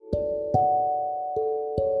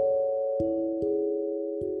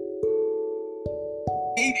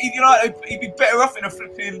you know, he'd be better off in a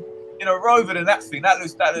flipping Rover than that thing. That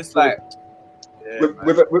looks like. Yeah,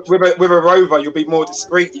 with a Rover, you'll be more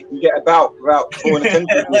discreet. You can get about without drawing attention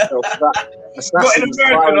to yourself. Not in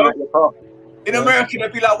America, though. In America,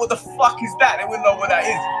 they'd be like, "What the fuck is that?" They wouldn't know what that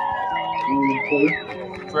is.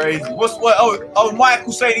 Crazy. Oh,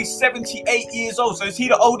 Michael saying he's 78 years old. So is he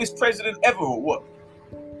the oldest president ever, or what?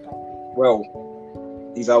 Well,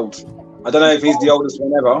 he's old. I don't know if he's the oldest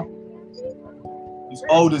one ever. He's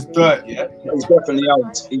old as dirt, yeah. He's definitely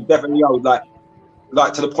old. He's definitely old. Like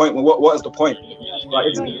to the point where what is the point? Like,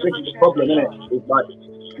 this is the problem, isn't it? It's like,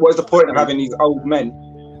 what is the point of having these old men,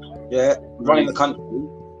 yeah, running the country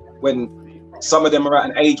when some of them are at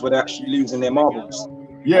an age where they're actually losing their marbles?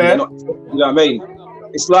 Yeah. Not, you know what I mean?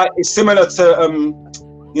 It's similar to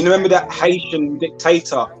you remember that Haitian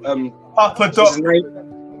dictator? Papa Doc.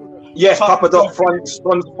 Yes, Papa Doc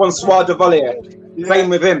Francois Duvalier. Yeah. Same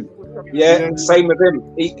with him. Yeah, same with him.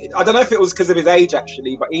 I don't know if it was because of his age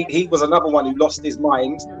actually, but he was another one who lost his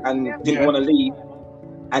mind and didn't want to leave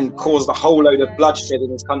and caused a whole load of bloodshed in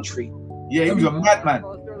his country. Yeah, he was a madman.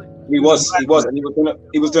 He was, and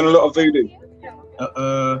he was doing a lot of voodoo.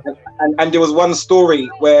 And there was one story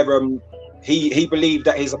where he believed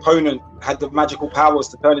that his opponent had the magical powers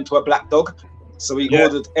to turn into a black dog, so he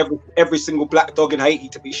ordered every single black dog in Haiti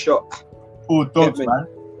to be shot. Poor dogs, man.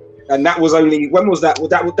 And that was only, when was that? Well,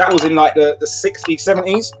 that was in like the 60s,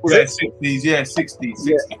 70s. Was it? 60s, yeah, 60s.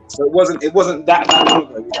 Yeah. So it wasn't that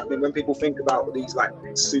long ago. I mean, when people think about these like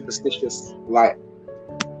superstitious, like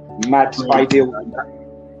mad ideals like that.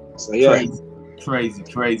 So yeah, crazy.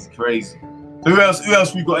 Who else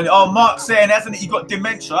we got? Oh, Mark's saying, hasn't he got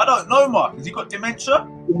dementia? I don't know, Mark. Has he got dementia? I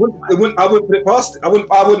wouldn't put it past it. I wouldn't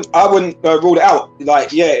rule it out.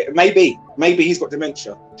 Like, yeah, maybe he's got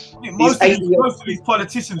dementia. I mean, most of these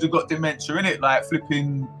politicians have got dementia, innit? Like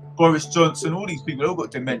flipping Boris Johnson, all these people, they all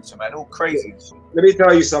got dementia, man. All crazy. Let me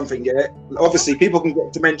tell you something, yeah. Obviously, people can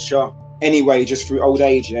get dementia anyway, just through old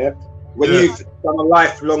age, yeah. When you've done a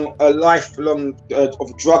lifelong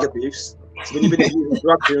of drug abuse, so when you've been using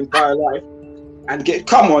drugs your entire life, and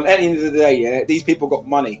come on, at the end of the day, yeah, these people got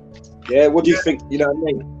money. Yeah, what do you think? You know what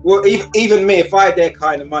I mean? Well, even me, if I had their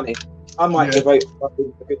kind of money, I might devote a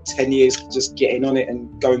good 10 years to just getting on it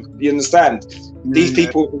and going. You understand? These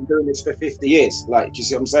people have been doing this for 50 years. Like, do you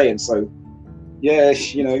see what I'm saying? So, yeah,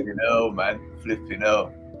 you know. Flipping hell, man. Flipping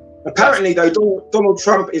hell. Apparently, though, Donald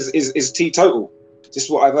Trump is teetotal. Just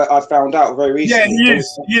what I've found out very recently. Yeah,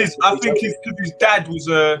 he is. I think his dad was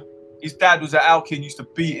an alky and used to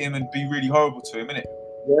beat him and be really horrible to him, innit?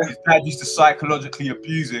 Yeah. His dad used to psychologically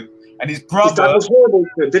abuse him, and his brother. His dad was horrible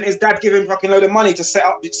to him. Didn't his dad give him fucking load of money to set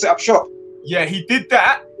up shop? Yeah, he did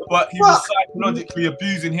that, but he was psychologically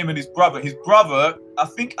abusing him and his brother. His brother, I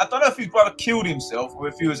don't know if his brother killed himself or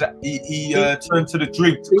if he turned to the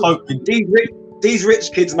drink to cope. These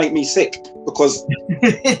rich kids make me sick because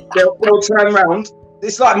they'll turn around.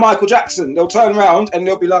 It's like Michael Jackson. They'll turn around and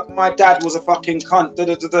they'll be like, "My dad was a fucking cunt." Well,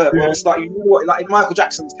 it's like, you know what? Like in Michael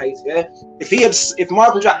Jackson's case, yeah. If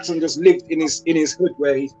Michael Jackson just lived in his hood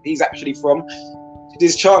where he's actually from,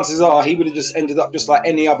 his chances are he would have just ended up just like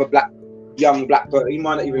any other young black person. He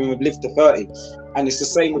might not even have lived to 30. And it's the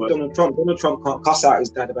same with Donald Trump. Donald Trump can't cuss out his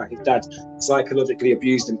dad about his dad psychologically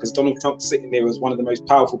abused him, because Donald Trump sitting there as one of the most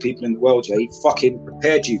powerful people in the world. Yeah, he fucking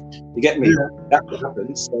prepared you. You get me? Yeah. That's what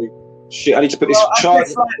happens. So. Shit, I need to put this charge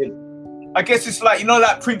in. I guess it's like, you know,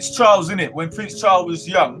 like Prince Charles, innit? When Prince Charles was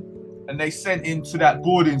young and they sent him to that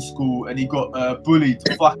boarding school and he got bullied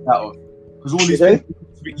the fuck out of. Because all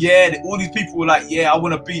these people were like, I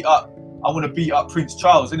want to beat up Prince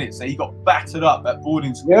Charles, innit? So he got battered up at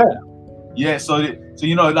boarding school. Yeah. Yeah, so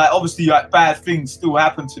you know, like obviously like bad things still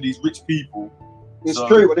happen to these rich people. It's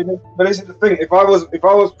true, but this is the thing. If I was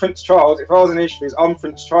Prince Charles, if I was in issues, I'm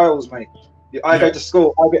Prince Charles, mate. I go to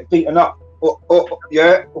school, I get beaten up.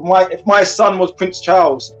 If my son was Prince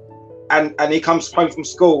Charles and he comes home from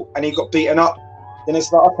school and he got beaten up, then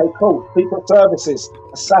it's like, okay, cool. Secret services,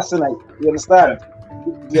 assassinate. You understand?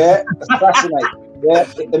 Yeah, assassinate. Yeah,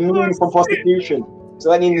 immune from prosecution.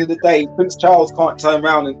 So at the end of the day, Prince Charles can't turn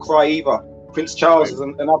around and cry either. Prince Charles is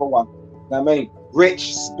another one. You know what I mean?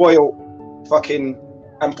 Rich, spoiled, fucking,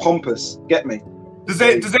 and pompous. Get me? Does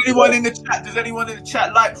anyone in the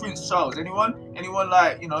chat like Prince Charles? Anyone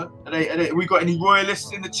like, you know? We got any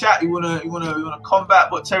royalists in the chat? You wanna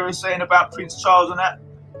combat what Terry's saying about Prince Charles and that?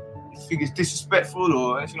 You think it's disrespectful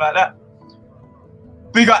or anything like that?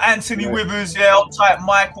 Big up Anthony Withers, uptight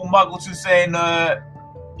Michael Muggleton saying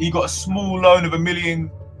he got a small loan of $1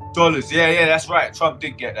 million. Yeah, that's right. Trump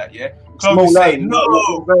did get that. Yeah. Small loan. No.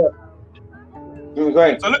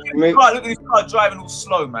 So look at this car driving all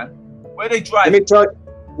slow, man. Where they driving?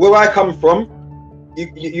 where I come from,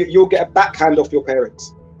 you'll get a backhand off your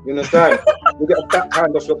parents. You understand? You'll get a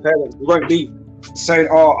backhand off your parents. You won't be saying,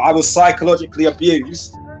 "Oh, I was psychologically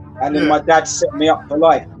abused, and then my dad set me up for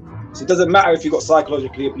life." So it doesn't matter if you got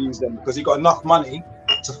psychologically abused then, because you got enough money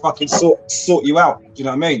to fucking sort you out. Do you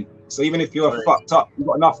know what I mean? So even if you're fucked up, you've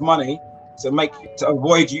got enough money to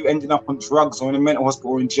avoid you ending up on drugs or in a mental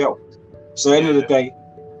hospital or in jail. So at the end of the day,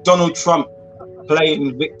 Donald Trump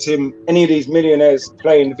playing victim, any of these millionaires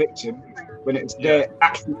playing the victim, when it's their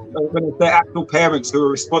actual parents who are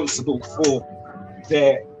responsible for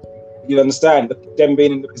their, you understand, them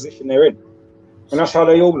being in the position they're in. And that's how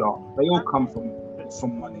they all are. They all come from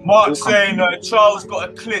money. Mark saying Charles got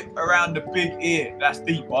a clip around the big ear. That's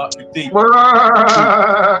deep, Mark. You're deep.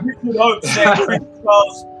 Richard Oates said Prince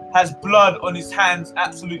Charles has blood on his hands.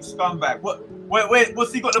 Absolute scumbag.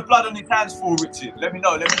 What's he got the blood on his hands for, Richard? Let me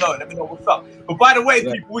know what's up. But by the way,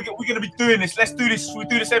 people, we're going to be doing this. Let's do this. We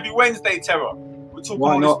do this every Wednesday, Terror. We're talking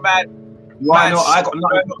about this mad. Why not?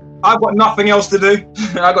 I got nothing else to do.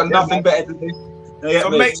 I got nothing better to do.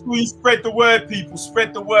 So make sure you spread the word, people.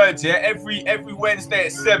 Spread the word, yeah. Every Wednesday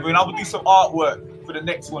at 7, I will do some artwork for the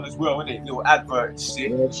next one as well, innit? Little advert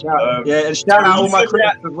shit. And shout out all my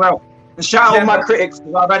critics as well. And shout out all my critics,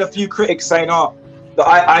 because I've had a few critics saying, that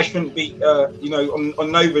I shouldn't be,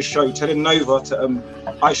 on Nova's show, telling Nova to,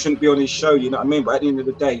 I shouldn't be on his show. You know what I mean? But at the end of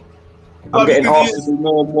the day, I'm getting asked to do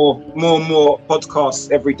more and more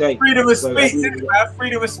podcasts every day. Freedom of speech, isn't it, man?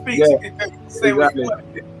 Freedom of speech. Yeah, exactly.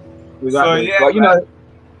 Exactly. So,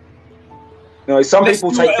 but some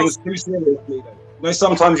people take things too seriously.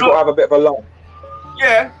 Sometimes you've got to have a bit of a laugh.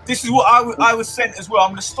 Yeah, this is what I was sent as well.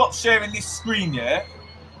 I'm gonna stop sharing this screen, yeah.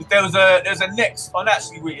 There's a next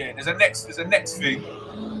there's a next thing.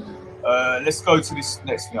 Let's go to this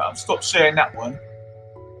next thing. I'm stop sharing that one.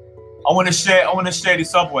 I wanna share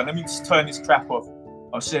this other one. Let me just turn this crap off.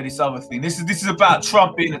 I'll share this other thing. This is about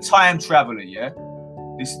Trump being a time traveler, yeah.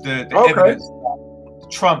 This is the evidence.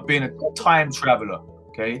 Trump being a time traveler,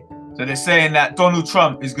 okay? So they're saying that Donald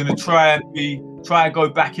Trump is going to try and go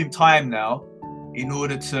back in time now in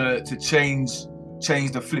order to change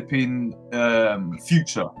the flipping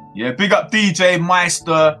future. Yeah, big up DJ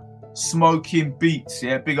Meister Smoking Beats.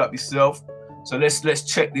 Yeah, big up yourself. So let's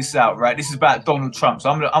check this out, right? This is about Donald Trump. So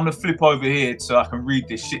I'm gonna flip over here so I can read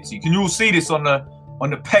this shit. So you can all see this on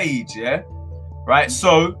the page, yeah, right?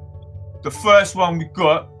 So the first one we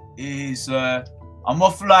got is. I'm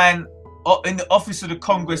offline in the office of the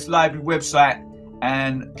Congress Library website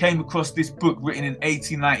and came across this book written in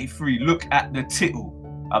 1893. Look at the title.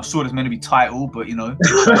 I'm sure there's meant to be title, but the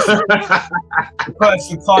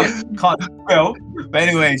person can't spell. But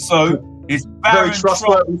anyway, so it's Baron Trump.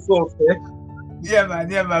 Yeah,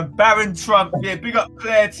 man. Baron Trump. Yeah, big up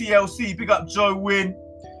Claire TLC. Big up Joe Wynn.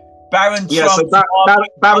 Baron Trump. Yeah, so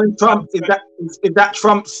Baron Trump is that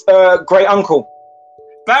Trump's great uncle.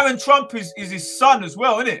 Baron Trump is his son as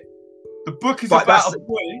well, isn't it? The book is about a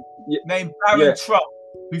boy named Baron Trump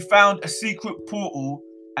who found a secret portal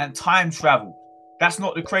and time traveled. That's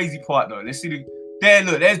not the crazy part though. Let's see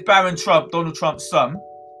there's Baron Trump, Donald Trump's son.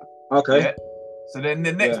 Okay. Yeah. So then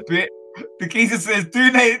the next bit, the geezer says,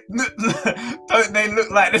 don't they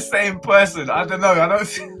look like the same person? I don't know. I don't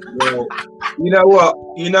think. You know what?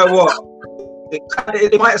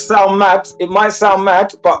 It might sound mad,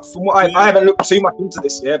 but from what I haven't looked too much into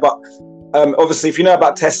this, but obviously, if you know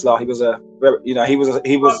about Tesla, he was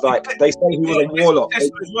like, they say he was a warlock. They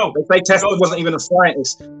say Tesla wasn't even a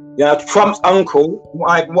scientist. Trump's uncle,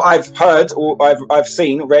 what I've heard or I've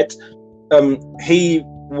read, he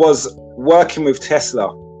was working with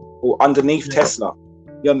Tesla or underneath Tesla.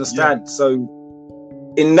 You understand? So,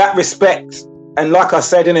 in that respect, and like I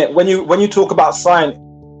said, when you talk about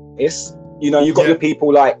scientists. You got your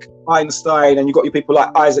people like Einstein, and you got your people like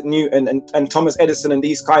Isaac Newton and Thomas Edison, and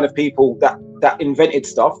these kind of people that invented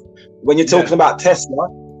stuff. When you're talking about Tesla,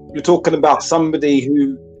 you're talking about somebody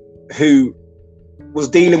who was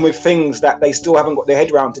dealing with things that they still haven't got their head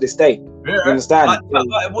around to this day. Yeah. You understand?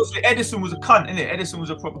 Edison was a cunt, innit? Edison was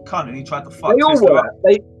a proper cunt, and he tried to fuck. They all were.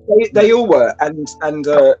 They all were, and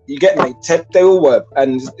you get me. They all were,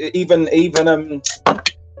 and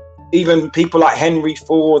even people like Henry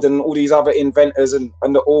Ford and all these other inventors and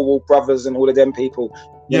the Orwell brothers and all of them people,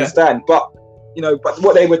 you understand? But but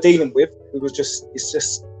what they were dealing with, it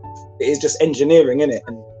is just engineering, innit,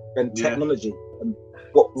 and technology. And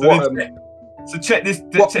so check this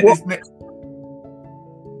next.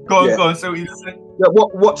 Go on. So what you saying? Yeah,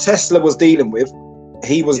 what Tesla was dealing with,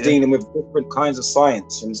 he was dealing with different kinds of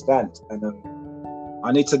science. You understand? And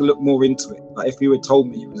I need to look more into it. Like if you had told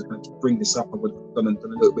me you was going to bring this up, I would have done a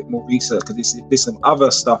little bit more research, because there's some other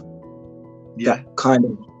stuff that kind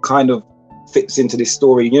of kind of fits into this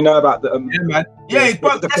story. You know about the yeah, man. Yeah, he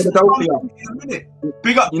broke the Tesla Philadelphia. in a minute.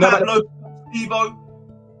 Big up, You know about Pablo, Steve-O.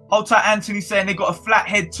 Hold tight, Anthony saying they got a flat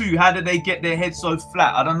head too. How did they get their head so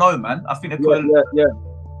flat? I don't know, man. I think they put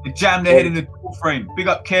they jammed their head in the door frame. Big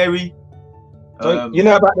up, Kerry. You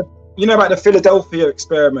know about the Philadelphia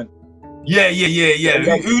experiment. Yeah.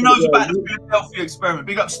 Who knows about the Philadelphia experiment?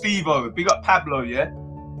 Big up Steve-O. Big up Pablo. Yeah.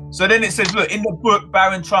 So then it says, look, in the book,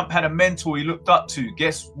 Barron Trump had a mentor he looked up to.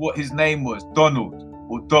 Guess what his name was? Donald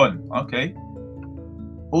or Don. Okay.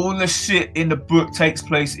 All the shit in the book takes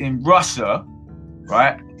place in Russia,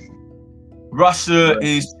 right? Russia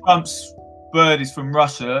is Trump's bird is from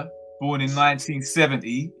Russia, born in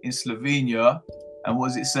 1970 in Slovenia. And what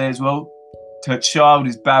does it say as well? Her child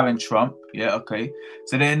is Barron Trump. Yeah, okay.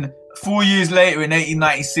 So then 4 years later in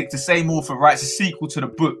 1896, the same author writes a sequel to the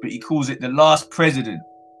book, but he calls it The Last President.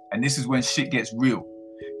 And this is when shit gets real.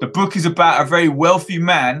 The book is about a very wealthy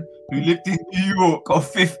man who lived in New York on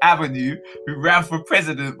Fifth Avenue, who ran for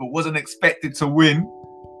president but wasn't expected to win.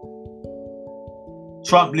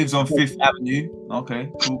 Trump lives on Fifth Avenue.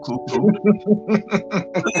 Okay, cool.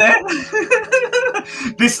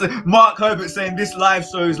 This Mark Herbert saying this live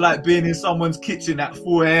show is like being in someone's kitchen at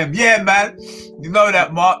 4 a.m. Yeah, man. You know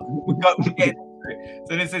that, Mark. We get into it.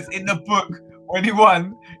 So it says in the book, when he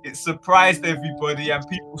won, it surprised everybody and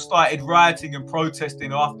people started rioting and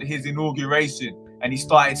protesting after his inauguration, and he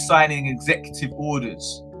started signing executive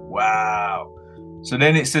orders. Wow. So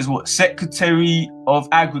then it says what? Secretary of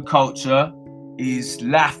Agriculture is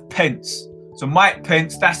Laff Pence. So Mike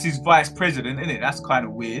Pence, that's his vice president, isn't it? That's kind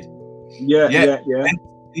of weird. Yeah.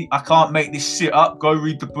 I can't make this shit up. Go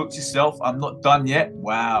read the books yourself. I'm not done yet.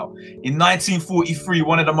 Wow. In 1943,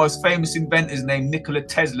 one of the most famous inventors named Nikola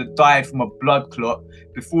Tesla died from a blood clot.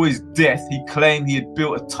 Before his death, he claimed he had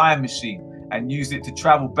built a time machine and used it to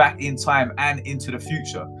travel back in time and into the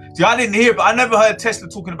future. See, I didn't hear, but I never heard Tesla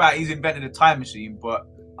talking about he's invented a time machine, but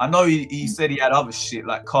I know he said he had other shit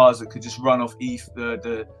like cars that could just run off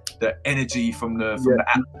the energy from the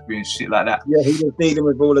atmosphere and shit like that. Yeah, he was dealing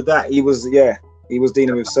with all of that. He was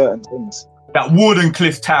dealing with certain things. That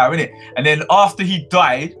Wardenclyffe Tower, innit? And then after he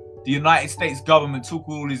died, the United States government took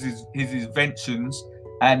all his inventions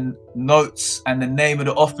and notes, and the name of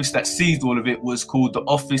the office that seized all of it was called the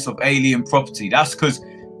Office of Alien Property. That's because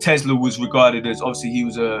Tesla was regarded as, obviously he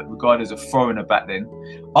was regarded as a foreigner back then.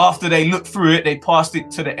 After they looked through it, they passed it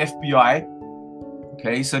to the FBI.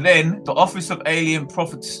 Okay, so then the Office of Alien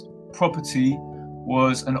Property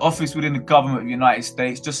was an office within the government of the United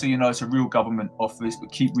States. Just so you know, it's a real government office,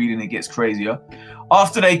 but keep reading, it gets crazier.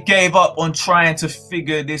 After they gave up on trying to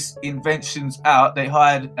figure these inventions out, they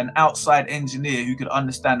hired an outside engineer who could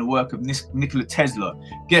understand the work of Nikola Tesla.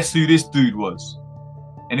 Guess who this dude was?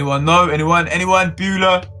 Anyone know? Anyone?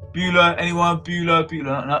 Bueller? Anyone?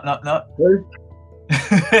 Bueller? No. Who?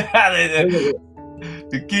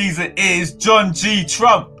 The geezer is John G.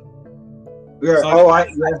 Trump. Yeah, So, all right.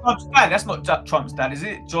 Yeah. Trump's dad. That's not Trump's dad, is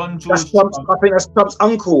it? John George That's Trump's, Trump. I think that's Trump's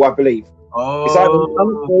uncle, I believe. Oh. It's either his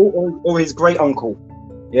uncle or his great uncle.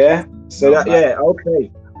 Yeah. So No, that man. yeah,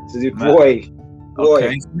 okay. So the Man. boy.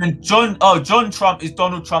 Okay. And then John Trump is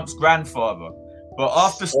Donald Trump's grandfather. But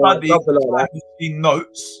after studying something like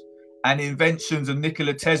notes and inventions of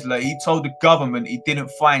Nikola Tesla, he told the government he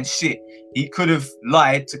didn't find shit. He could have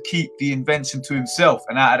lied to keep the invention to himself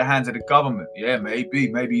and out of the hands of the government. Yeah, maybe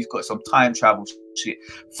he's got some time travel shit.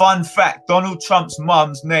 Fun fact, Donald Trump's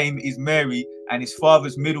mum's name is Mary and his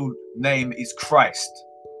father's middle name is Christ.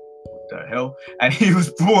 What the hell? And he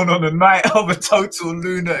was born on the night of a total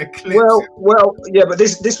lunar eclipse. Well, yeah, but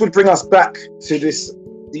this would bring us back to these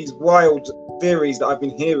wild theories that I've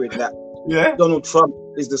been hearing that Yeah. Donald Trump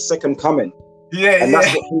is the second coming. Yeah, And yeah.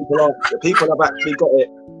 that's what people are. The people have actually got it.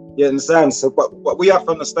 You understand? So, but what we have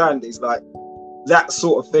to understand is like that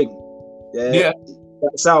sort of thing. Yeah.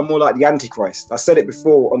 That sound more like the Antichrist. I said it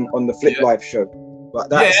before on the Flip Live show. But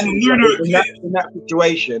that's and lunar in that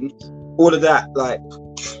situation, all of that, like,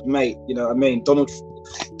 mate, you know what I mean? Donald.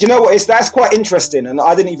 Do you know what? That's quite interesting. And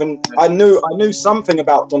I didn't even. I knew something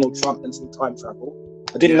about Donald Trump and some time travel.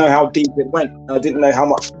 I didn't know how deep it went. I didn't know how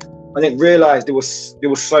much. I didn't realize there was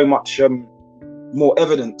so much more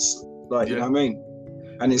evidence. Like, you know what I mean?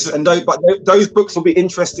 And those books will be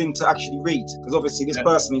interesting to actually read, because obviously this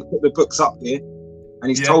person, he put the books up here and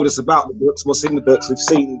he's told us about the books, what's in the books. We've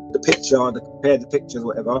seen the picture, compared the pictures,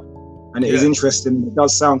 whatever, and it is interesting. It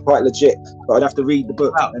does sound quite legit, but I'd have to read the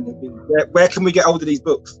book. Wow. And where can we get hold of these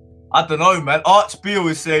books? I don't know, man. Arch Beale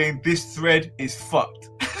is saying this thread is fucked.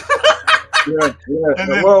 Yeah.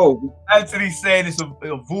 And then Whoa. Anthony's saying it's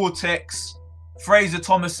a vortex. Fraser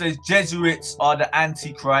Thomas says Jesuits are the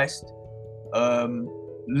Antichrist.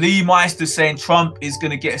 Lee Meister saying Trump is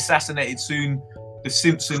going to get assassinated soon. The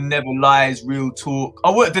Simpson never lies, real talk.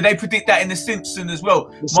 Oh, what did they predict that in The Simpson as well?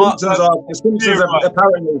 The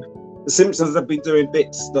Simpsons have been doing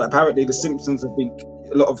bits. That apparently, the Simpsons have been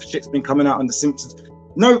a lot of shit's been coming out on the Simpsons.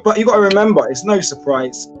 No, but you got to remember, it's no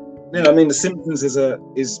surprise. You know, I mean, the Simpsons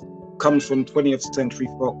comes from 20th Century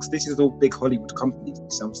Fox. This is all big Hollywood companies. You know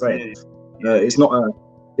what I'm saying? It's not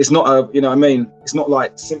a, you know what I mean? It's not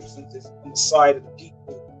like Simpsons is on the side of the people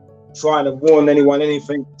trying to warn anyone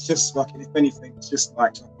anything. It's just fucking, if anything, it's just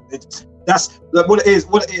like that's like, what it is.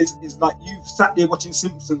 What it is like you've sat there watching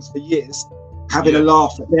Simpsons for years, having a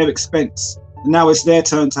laugh at their expense. And now it's their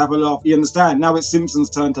turn to have a laugh. You understand? Now it's Simpsons'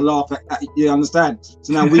 turn to laugh at you understand?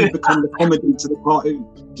 So now we've become the comedy to the cartoon.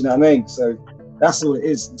 You know what I mean? So that's all it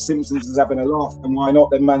is. Simpsons is having a laugh, and why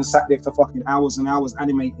not? Them man sat there for fucking hours and hours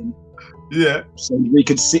animating. Yeah. So we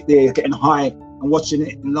could sit there getting high and watching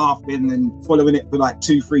it and laughing and following it for like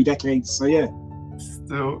 2-3 decades. So yeah.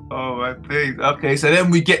 Still, oh my days. Okay, so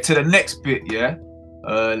then we get to the next bit, yeah.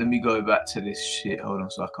 Let me go back to this shit. Hold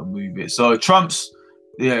on, so I can move it. So Trump's,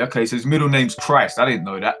 yeah, okay. So his middle name's Christ. I didn't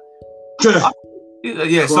know that.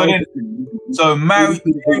 Yeah. So Mary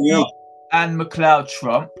Ann McLeod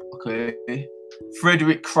Trump. Okay.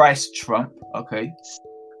 Frederick Christ Trump. Okay.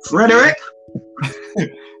 Frederick.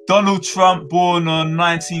 Donald Trump, born on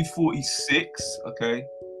 1946. Okay.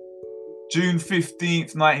 June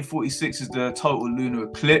 15th, 1946 is the total lunar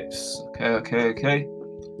eclipse. Okay.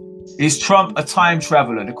 Is Trump a time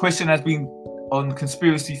traveler? The question has been on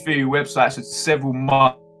conspiracy theory websites for several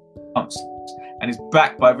months and is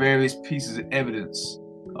backed by various pieces of evidence.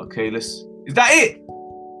 Okay, is that it?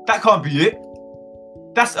 That can't be it.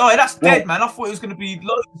 That's dead, man. I thought it was gonna be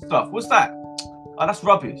loads of stuff. What's that? Oh, that's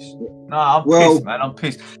rubbish. Nah, I'm pissed, man. I'm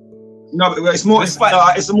pissed. No, but it's more. It's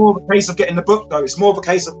more of a case of getting the book, though. It's more of a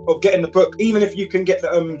case of getting the book. Even if you can get the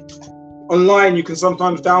online, you can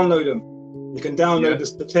sometimes download them. You can download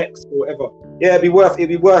the text or whatever. Yeah, it'd be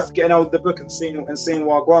worth getting hold of the book and seeing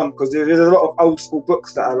Wagwan, because there's a lot of old school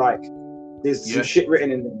books that are like there's some shit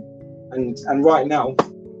written in them, and right now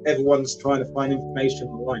everyone's trying to find information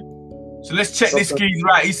online. So let's check this gee's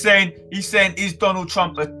right. He's saying, is Donald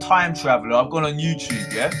Trump a time traveler? I've gone on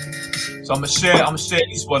YouTube, yeah? So I'm gonna share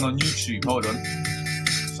this one on YouTube. Hold on.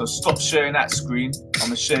 So stop sharing that screen. I'm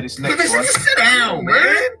gonna share this next one. Sit down,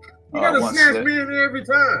 man. You gotta snatch me in there every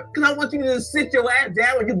time. Cause I want you to sit your ass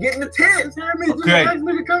down when you get in the tent. Okay.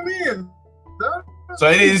 Nigga come in. Huh? So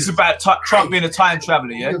it is about Trump being a time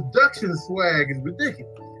traveler, yeah? The abduction swag is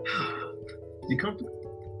ridiculous. You comfortable?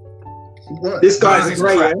 What? This guy's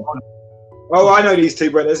great. Yeah? Oh, I know these two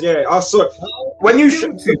brothers. Yeah, I saw it. When you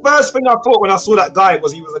the first thing I thought when I saw that guy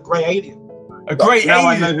was he was a grey alien. A grey alien. Now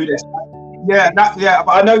I know who this. Yeah,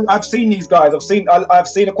 but I know. I've seen these guys. I've seen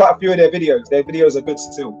quite a few of their videos. Their videos are good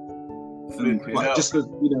still. Just because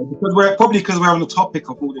because we're on the topic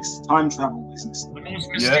of all this time travel business. The most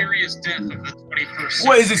mysterious death of the 21st century.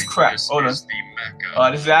 What is this crap? Hold on.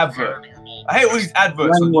 Oh, this is an advert. I hate all these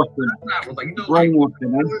adverts.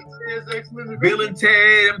 Brainwashing, man. Bill and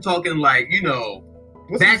Ted. I'm talking like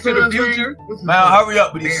Back to the Future. Man, hurry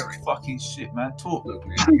up with this fucking shit, man. Talk. Look,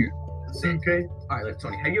 man. Okay. All right, look,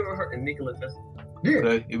 Tony. Have you ever heard of Nikola Tesla? Yeah.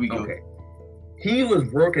 Okay, here we go. Okay. He was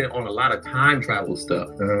working on a lot of time travel stuff.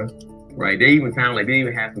 Right. They even found they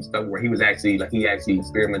even had some stuff where he was actually he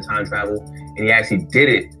experimented time travel, and he actually did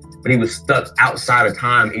it, but he was stuck outside of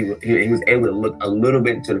time. He was able to look a little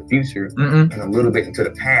bit into the future and a little bit into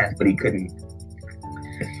the past, but he couldn't.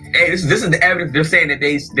 Hey, this is the evidence they're saying that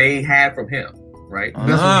they had from him. Right.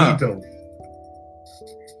 That's what he told.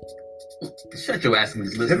 Shut your ass and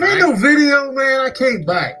just listen. If ain't no video, man, I can't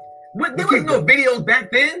buy it. What? There was no videos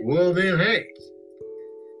back then. Well, then, hey.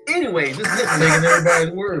 Anyways, just listen. Taking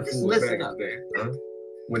everybody's word for listen up, man.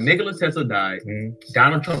 When Nikola Tesla died,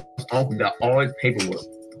 Donald Trump's uncle got all his paperwork.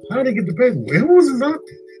 How did he get the paperwork? Who was his uncle?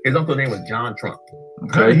 His uncle's name was John Trump.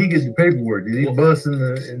 Okay. How did he get the paperwork? Did he bust in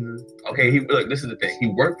the? Okay, look. This is the thing. He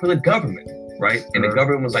worked for the government, right? And the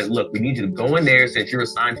government was like, "Look, we need you to go in there since you're a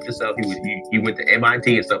scientist yourself. He went to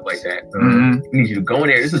MIT and stuff like that. We need you to go in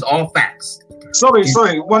there. This is all facts." Sorry.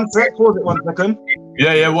 1 sec. Pause it 1 second.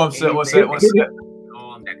 Yeah. 1 sec.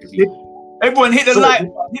 Everyone hit the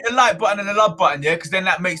like button and the love button, yeah, because then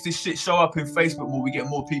that makes this shit show up in Facebook more. We get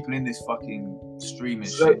more people in this fucking streaming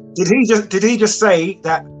shit. Did he just say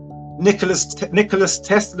that Nicholas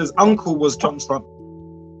Tesla's uncle was Trump?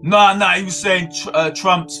 No, he was saying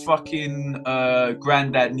Trump's fucking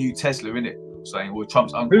granddad knew Tesla, innit? Saying, well,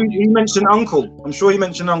 Trump's uncle. He mentioned uncle. I'm sure he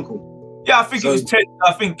mentioned uncle. Yeah, I think it was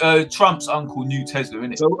I think Trump's uncle knew Tesla,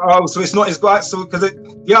 innit? So it's not his guy. So because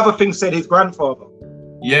the other thing said his grandfather.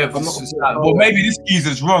 Yeah, I'm not- well, maybe this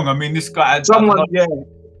geezer's wrong. I mean, this guy had Someone, yeah.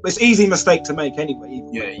 It's an easy mistake to make anyway.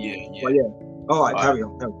 Yeah. But yeah. All right, All carry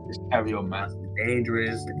on. Carry on. Just carry on, man.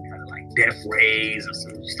 Dangerous and kind of like death rays or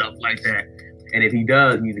some stuff like that. And if he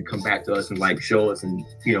does, he needs to come back to us and like show us and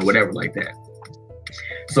whatever like that.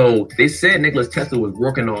 So they said Nikola Tesla was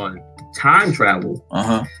working on time travel.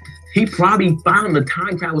 He probably found the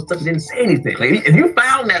time travel stuff and didn't say anything. Like if you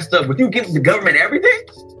found that stuff, would you give the government everything?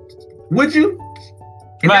 Would you?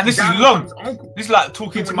 Man, this is long. Uncle. This is like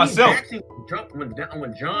talking to myself.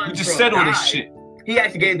 When John You just Trump said all this died, shit. He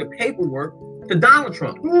actually gave the paperwork to Donald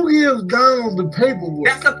Trump. Who gives Donald the paperwork?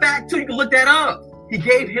 That's a fact too. You can look that up. He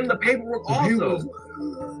gave him the paperwork also.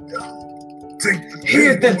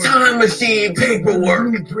 Here's the time machine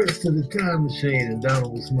paperwork. He press to the time machine and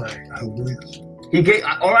Donald was like, I will. He gave.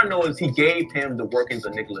 All I know is he gave him the workings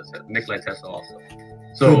of Nikola Tesla also.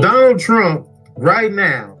 So Donald Trump right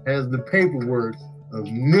now has the paperwork of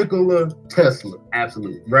Nikola Tesla.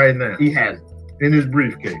 Absolutely. Right now. He has it in his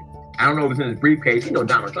briefcase. I don't know if it's in his briefcase. Donald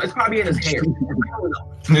Trump. It's probably in his hair. I don't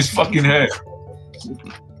know. In his fucking hair.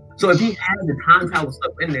 So if he had the time travel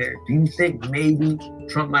stuff in there, do you think maybe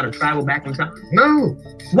Trump might have traveled back in time? No.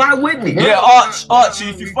 Why wouldn't he? Yeah, Archie,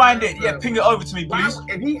 if you find it, ping it over to me, please.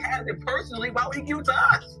 If he has it personally, why would he give it to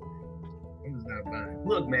us? I'm not buying.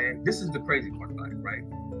 Look, man, this is the crazy part about it, right?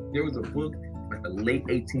 There was a book in the late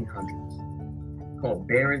 1800s called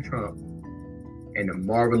Baron Trump and the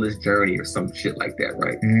Marvelous Journey or some shit like that,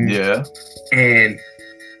 right? Yeah. And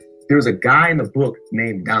there was a guy in the book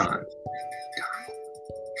named Don.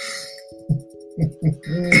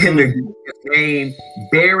 And the name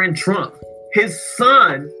Baron Trump. His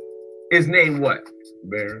son is named what?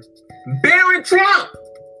 Baron. Baron Trump.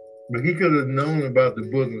 But he could have known about the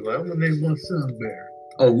book and was like, I'm gonna name my son Baron.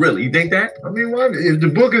 Oh, really? You think that? I mean, why? If the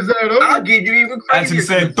book is that old, I'll give you even crazier. Anthony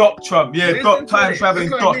saying Doc Trump. Yeah, Listen Doc, to time this. traveling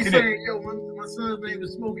it's like Doc, me innit? saying, yo, my son's name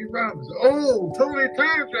is Smokey Robinson. Oh, totally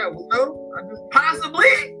time travel. No, I just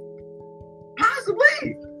Possibly.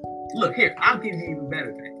 Look here, I'll give you even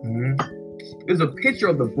better thing. There's a picture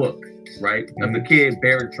of the book, right? Of the kid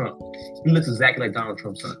Baron Trump. He looks exactly like Donald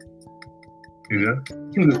Trump's son. Yeah.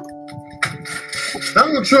 He looks,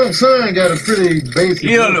 Donald Trump's son got a pretty basic.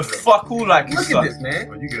 He don't look fuck all like his look son. at this, man.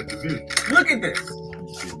 Oh, you got the vision. Look at this.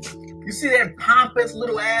 You see that pompous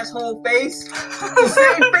little asshole face? The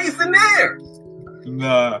same face in there.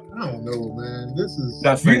 Nah, I don't know, man. This is.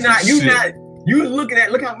 that face is shit. You looking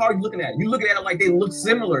at, look how hard you're looking at it. You looking at it like they look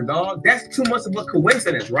similar, dog. That's too much of a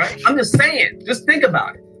coincidence, right? I'm just saying. Just think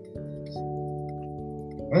about it.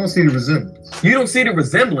 I don't see the resemblance. You don't see the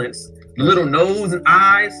resemblance. The little nose and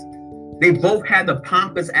eyes. They both had the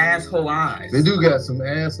pompous asshole eyes. They do got some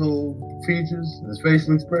asshole features and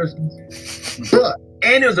facial expressions, but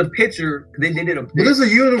And there's a picture. They did a. it's a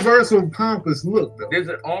universal pompous look, though. There's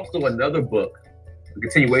also another book, a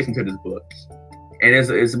continuation to this book, and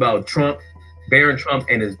it's about Trump, Baron Trump,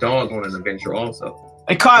 and his dog on an adventure also.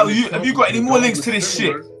 Hey Kyle, have you got any more links to this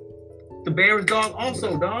shit? The Baron's dog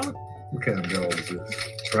also, dog. What kind of dog is this?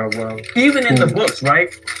 Rottweiler? Even in the books,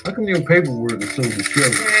 right? How come your paperwork is so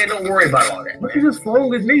disheveled? Man, don't worry about all that. Look, you just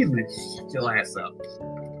fold it neatly. Shut your ass up.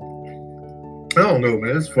 I don't know,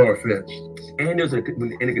 man. It's far fetched. And there's in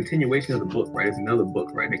a continuation of the book, right? There's another book,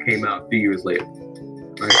 right, that came out a few years later,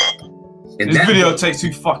 right? And This that video book- takes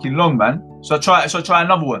too fucking long, man. Shall I try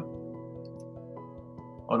another one?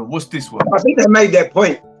 Hold on, what's this one? I think they made their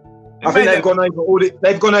point. I think made they've gone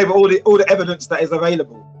over all the evidence that is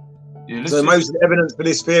available. Yeah, So most of the evidence for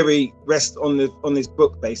this theory rests on this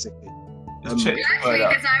book, basically. let's check this Last word week,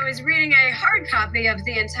 out. as I was reading a hard copy of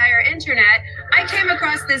the entire internet, I came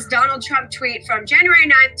across this Donald Trump tweet from January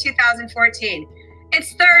 9th, 2014.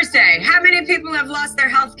 It's Thursday. How many people have lost their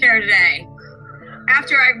health care today?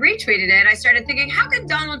 After I retweeted it, I started thinking, how could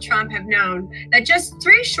Donald Trump have known that just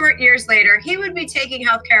 3 short years later, he would be taking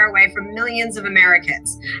health care away from millions of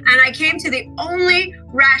Americans? And I came to the only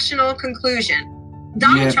rational conclusion.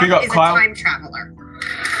 Donald Yeah, big Trump up, is Kyle. a time traveler.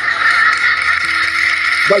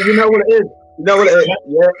 But you know what it is? You know what it is?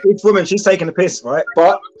 Yeah, each woman, she's taking a piss, right?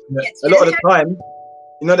 But It's a lot of the time,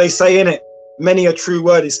 you know, they say in it, many a true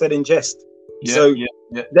word is said in jest. Yeah, So- yeah.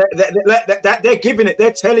 They're giving it,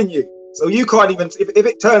 they're telling you. So you can't even, if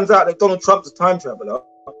it turns out that Donald Trump's a time traveler,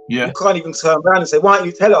 Yeah. you can't even turn around and say, why don't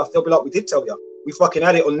you tell us? They'll be like, we did tell you. We fucking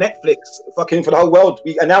had it on Netflix, fucking for the whole world.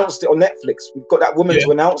 We announced it on Netflix. We've got that woman Yeah.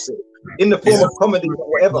 to announce it in the form of comedy or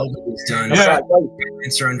whatever. It's done. Yeah. Like, hey,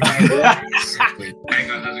 It's run viral. Simply. Hang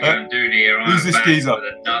on, how's it going, dude? Here I'm Who's this back geezer? with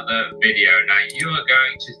another video. Now, you are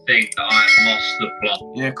going to think that I've lost the plot.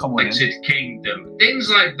 Yeah, come on. Then. Exit Kingdom. Things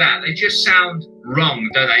like that, they just sound wrong,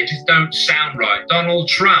 don't they? Just don't sound right. Donald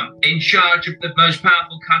Trump in charge of the most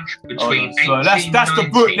powerful country between So that's the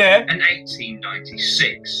book 1819 there. and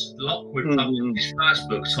 1896. Lockwood published his first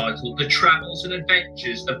book titled The Travels and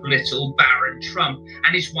Adventures of Little Baron Trump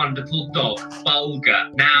and his wonderful dog, Bulger.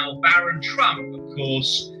 Now, Baron Trump, of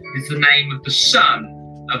course, is the name of the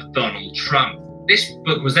son of Donald Trump. This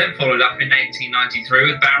book was then followed up in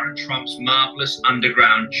 1893 with Baron Trump's Marvelous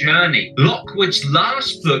Underground Journey. Lockwood's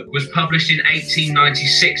last book was published in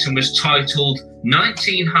 1896 and was titled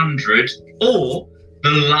 1900 or The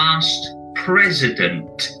Last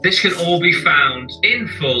President. This can all be found in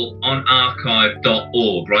full on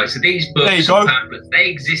archive.org, right? So these books and pamphlets, they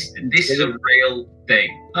existed. This is a real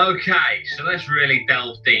thing. Okay, so let's really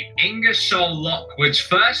delve deep. Ingersoll Lockwood's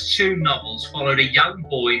first two novels followed a young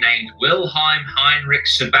boy named Wilhelm Heinrich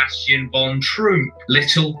Sebastian von Trump.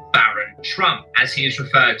 Little Baron Trump, as he is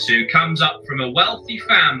referred to, comes up from a wealthy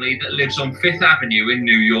family that lives on Fifth Avenue in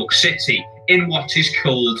New York City, in what is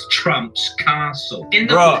called Trump's Castle. In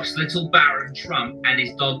the books, Little Baron Trump and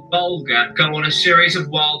his dog Bulger go on a series of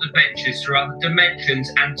wild adventures through other dimensions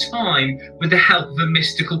and time with the help of a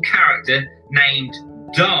mystical character named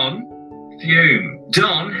Don Fume.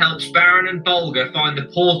 Don helps Baron and Bulger find the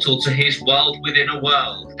portal to his world within a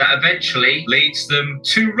world that eventually leads them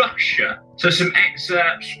to Russia. So some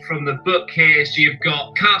excerpts from the book here. So you've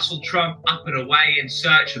got Castle Trump up and away in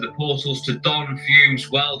search of the portals to Don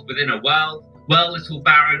Fume's world within a world. Well, little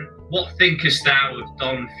Baron, what thinkest thou of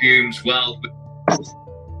Don Fume's world?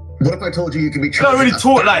 What if I told you can be charged? Don't really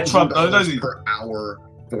talk like Trump, though, does he? Per hour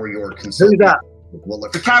for your consumption. Who's that? Well,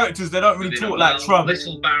 the characters, they don't really talk like Trump.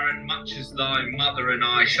 Little Baron, much as thy mother and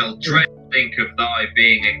I shall dread think of thy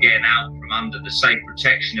being again out from under the safe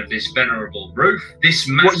protection of this venerable roof. This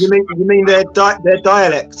what you mean their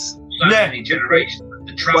dialects? So many generations of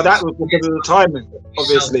the Trump. Well, that was because of the timing,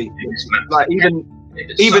 obviously. Like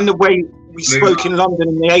even the way we spoke in London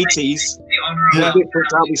in the 80s was different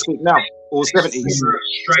to how we speak now, or 70s.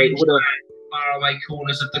 Strange faraway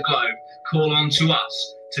corners of the globe call on to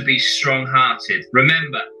us to be strong-hearted.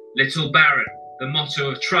 Remember, little Baron, the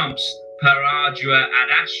motto of Trump's Per ardua ad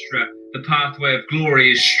astra, the pathway of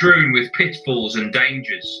glory is strewn with pitfalls and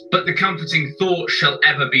dangers. But the comforting thought shall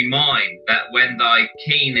ever be mine, that when thy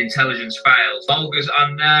keen intelligence fails, Bulger's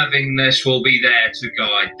unnervingness will be there to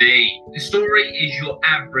guide thee. The story is your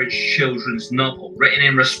average children's novel, written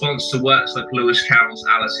in response to works like Lewis Carroll's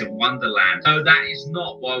Alice in Wonderland. Though that is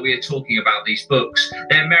not why we are talking about these books.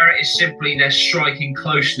 Their merit is simply their striking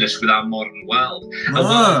closeness with our modern world. A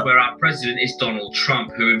world where our president is Donald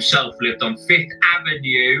Trump, who himself lived on Fifth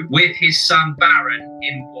Avenue with his son Baron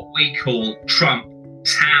in what we call Trump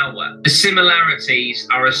Tower. The similarities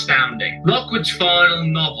are astounding. Lockwood's final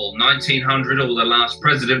novel, 1900 or The Last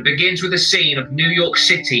President, begins with a scene of New York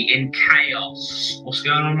City in chaos. What's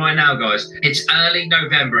going on right now, guys? It's early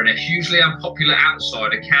November and a hugely unpopular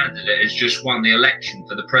outsider candidate has just won the election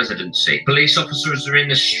for the presidency. Police officers are in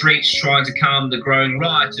the streets trying to calm the growing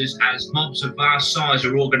rioters as mobs of vast size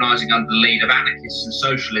are organising under the lead of anarchists and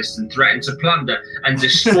socialists and threaten to plunder and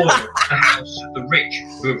destroy the house of the rich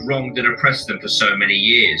who have wronged and oppressed them for so many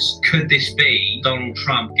years. Could this be Donald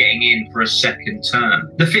Trump getting in for a second term?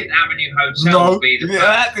 The Fifth Avenue Hotel will be the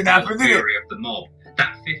fury of the mob.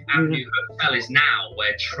 That Fifth Avenue Hotel is now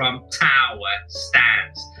where Trump Tower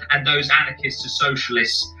stands, and those anarchists are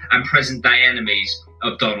socialists and present-day enemies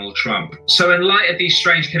of Donald Trump. So in light of these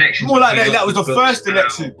strange connections, more like that was the first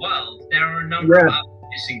election. World, there are a number of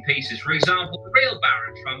missing pieces. For example, the real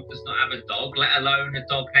Baron Trump does not have a dog, let alone a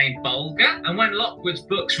dog named Bulger. And when Lockwood's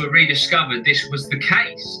books were rediscovered, this was the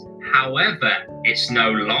case. However, it's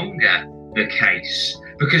no longer the case,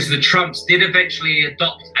 because the Trumps did eventually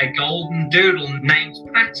adopt a golden doodle named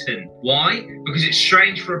Patton. Why? Because it's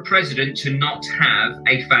strange for a president to not have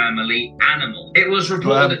a family animal. It was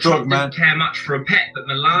reported that Trump didn't care much for a pet, but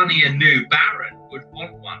Melania knew Baron would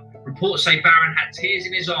want one. Reports say Baron had tears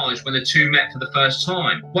in his eyes when the two met for the first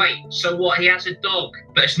time. Wait, so what? He has a dog,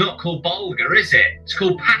 but it's not called Bulger, is it? It's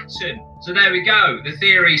called Patton. So there we go. The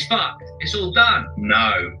theory's fucked. It's all done.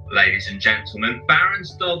 No, ladies and gentlemen.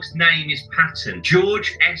 Baron's dog's name is Patton.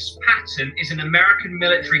 George S. Patton is an American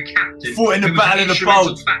military captain fought in the Battle of the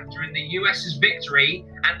Bulge. Factor in the US's victory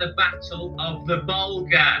at the Battle of the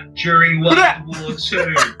Bulger during World War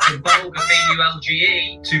II. From Bulger,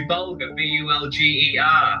 B-U-L-G-E, to Bulger,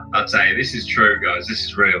 B-U-L-G-E-R. I'll tell you, this is true, guys. This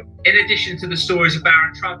is real. In addition to the stories of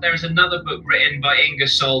Baron Trump, there is another book written by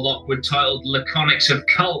Ingersoll Lockwood titled Laconics of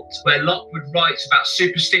Cult, where Lockwood writes about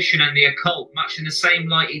superstition and the occult, much in the same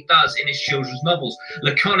light he does in his children's novels.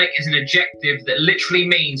 Laconic is an adjective that literally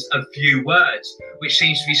means a few words, which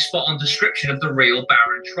seems to be spot-on description of the real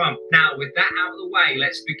Baron Trump. Now, with that out of the way,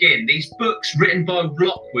 let's begin. These books, written by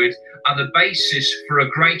Lockwood, are the basis for a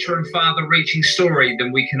greater and farther-reaching story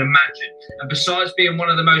than we can imagine. And besides being one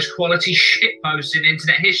of the most quality shitposts in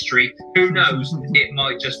internet history, who knows, it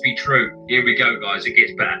might just be true. Here we go, guys, it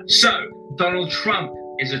gets better. So, Donald Trump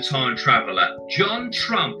is a time traveler. John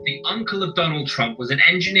Trump, the uncle of Donald Trump, was an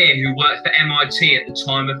engineer who worked for MIT at the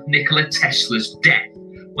time of Nikola Tesla's death.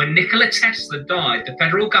 When Nikola Tesla died, the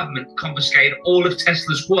federal government confiscated all of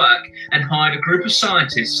Tesla's work and hired a group of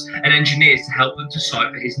scientists and engineers to help them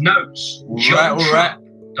decipher his notes. John Trump,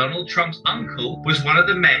 Donald Trump's uncle, was one of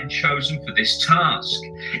the men chosen for this task.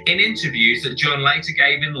 In interviews that John later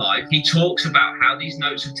gave in life, he talks about how these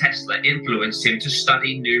notes of Tesla influenced him to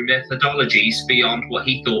study new methodologies beyond what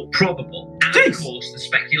he thought probable. And of course, the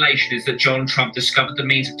speculation is that John Trump discovered the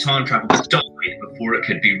means of time travel but died before it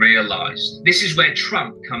could be realised. This is where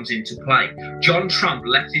Trump comes into play. John Trump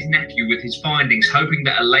left his nephew with his findings, hoping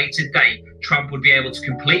that at a later date, Trump would be able to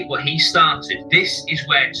complete what he started. This is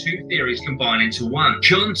where two theories combine into one.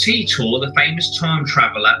 John Titor, the famous time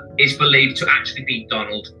traveller, is believed to actually be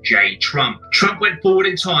Donald J. Trump. Trump went forward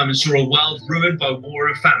in time and saw a world ruined by war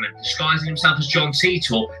and famine, disguising himself as John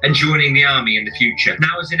Titor and joining the army in the future.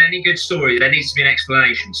 Now, as in any good story, there needs to be an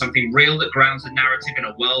explanation, something real that grounds the narrative in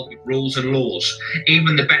a world with rules and laws.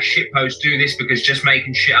 Even the best shitposts do this because just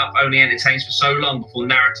making shit up only entertains for so long before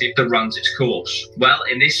narrative that runs its course. Well,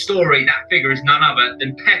 in this story, that figure is none other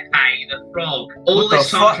than Pepe the Frog. All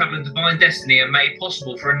this time travel and divine destiny are made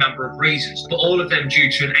possible for a number of reasons, but all of them due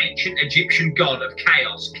to an ancient Egyptian god of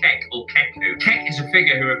chaos, Kek or Keku. Kek is a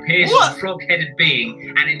figure who appears as a frog-headed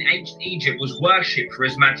being and in ancient Egypt was worshipped for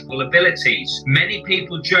his magical abilities. Many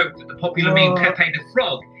people joke that the popular meme Pepe the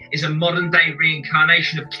Frog is a modern-day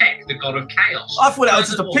reincarnation of Kek, the god of chaos. I thought that was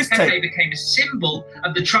just a piss Pepe take. became a symbol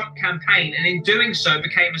of the Trump campaign, and in doing so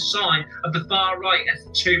became a sign of the far right as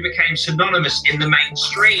the two became synonymous in the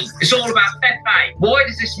mainstream. It's all about Pepe. Why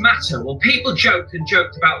does this matter? Well, people joked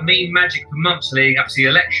about meme magic for months leading up to the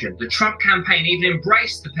election. The Trump campaign even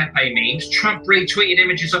embraced the Pepe memes. Trump retweeted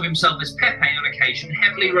images of himself as Pepe on occasion,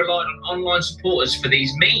 heavily relied on online supporters for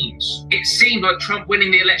these memes. It seemed like Trump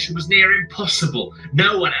winning the election was near impossible.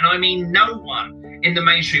 No one, and I mean no one, in the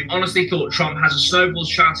mainstream honestly thought Trump has a snowball's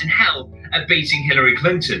chance in hell at beating Hillary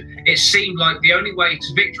Clinton. It seemed like the only way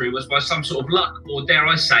to victory was by some sort of luck, or dare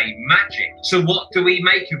I say, magic. So what do we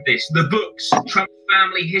make of this? The books, Trump's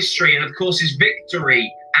family history, and of course his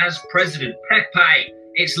victory as president, Pepe,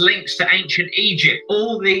 its links to ancient Egypt,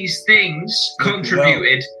 all these things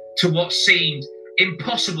contributed to what seemed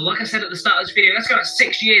impossible. Like I said at the start of this video, let's go back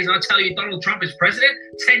 6 years and I tell you Donald Trump is president.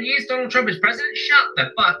 10 years Donald Trump is president? Shut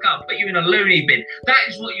the fuck up. Put you in a loony bin. That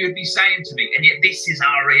is what you would be saying to me. And yet this is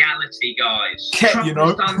our reality, guys. Trump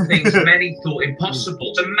has done things many thought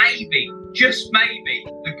impossible. So maybe, just maybe,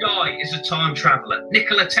 the guy is a time traveler.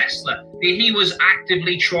 Nikola Tesla, he was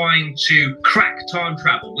actively trying to crack time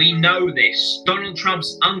travel. We know this. Donald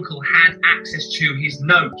Trump's uncle had access to his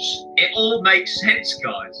notes. It all makes sense,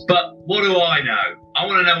 guys. But what do I know? I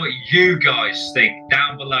want to know what you guys think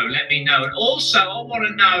down below. Let me know. And also, I want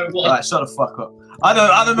to know what... All right, shut the fuck up. I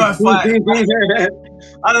don't know if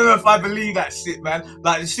I don't know if I believe that shit, man.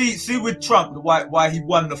 Like, see with Trump, why he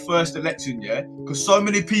won the first election, yeah? Because so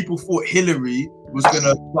many people thought Hillary was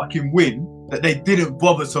gonna fucking win that they didn't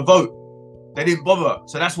bother to vote. They didn't bother.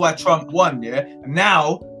 So that's why Trump won, yeah? And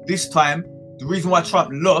now, this time, the reason why Trump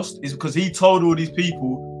lost is because he told all these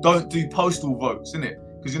people, don't do postal votes, innit?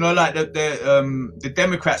 Because, you know, like the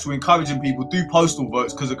Democrats were encouraging people do postal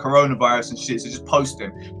votes because of coronavirus and shit, so just post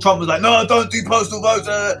them. Trump was like, no, don't do postal votes.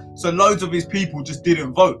 So loads of his people just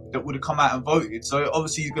didn't vote that would have come out and voted. So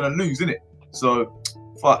obviously he's going to lose, innit? So,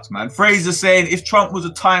 fucked, man. Fraser saying, if Trump was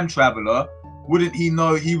a time traveler, wouldn't he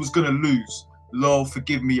know he was going to lose? Lol,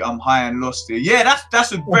 forgive me, I'm high and lost here. Yeah,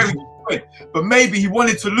 that's a very good point. But maybe he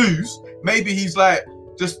wanted to lose. Maybe he's like,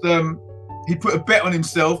 just, he put a bet on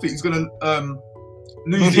himself that he's going to,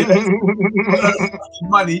 losing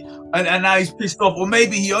money, and now he's pissed off. Or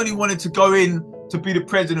maybe he only wanted to go in to be the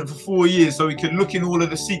president for 4 years so he could look in all of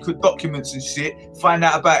the secret documents and shit, find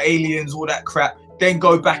out about aliens, all that crap, then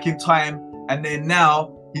go back in time, and then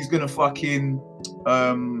now he's gonna fucking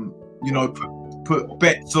you know, put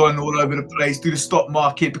bets on all over the place, do the stock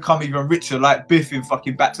market, become even richer like Biff in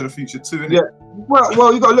fucking Back to the Future 2, innit? Yeah.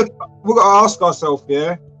 Well, you gotta look, we've got to ask ourselves,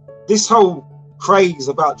 yeah, this whole craze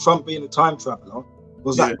about Trump being a time traveler,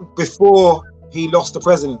 Was that before he lost the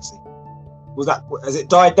presidency? Has it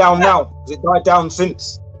died down now? Has it died down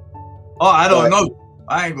since? Oh, I don't know.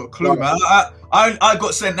 I ain't got a clue, man. I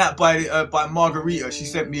got sent that by Margarita. She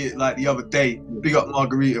sent me it like the other day. Big up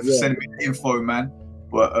Margarita for sending me the info, man.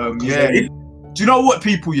 But do you know what,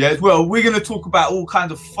 people? Yeah, as well, we're gonna talk about all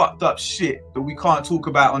kinds of fucked up shit that we can't talk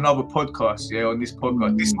about on other podcasts. Yeah, on this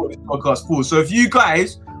podcast. This is what this podcast for. So if you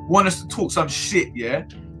guys want us to talk some shit, yeah,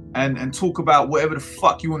 and talk about whatever the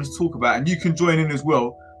fuck you want us to talk about, and you can join in as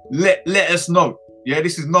well. Let us know. Yeah,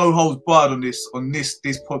 this is no holds barred on this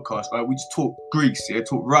podcast, right? We just talk Greece, yeah,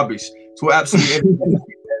 talk rubbish, talk absolutely everything.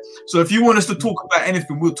 So if you want us to talk about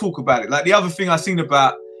anything, we'll talk about it. Like the other thing I seen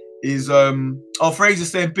about is Fraser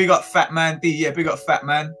saying big up Fat Man D, yeah, big up Fat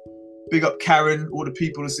Man, big up Karen, all the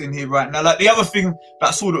people that's in here right now. Like the other thing that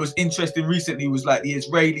I saw that was interesting recently was like the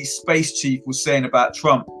Israeli space chief was saying about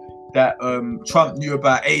Trump that Trump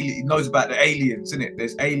knows about the aliens, innit?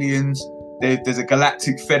 There's aliens. There's a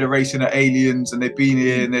galactic federation of aliens, and they've been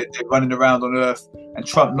here and they're running around on Earth. And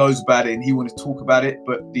Trump knows about it, and he wanted to talk about it,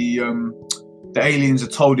 but the aliens have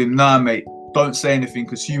told him, "Nah, mate, don't say anything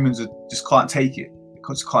because humans just can't take it.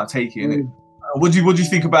 Because can't take it." Innit? What do you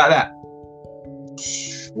think about that?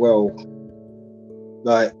 Well,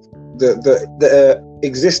 like the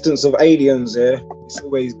existence of aliens, it's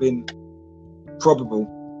always been probable,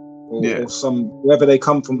 or some whether they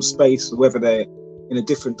come from space or whether they're in a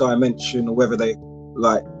different dimension, or whether they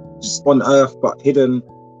like just on Earth but hidden.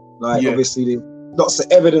 Like obviously there's lots of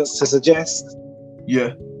evidence to suggest.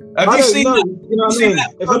 Yeah. Have you seen that? You know what I mean?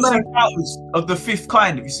 Close Encounters of the Fifth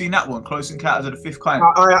Kind. Have you seen that one? Close Encounters of the Fifth Kind.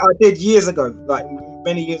 I did years ago, like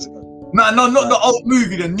many years ago. No, not the old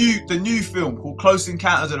movie. The new film called Close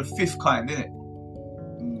Encounters of the Fifth Kind, isn't it?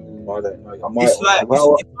 I don't know.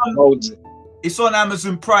 It's on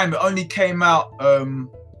Amazon Prime. It only came out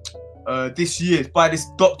this year by this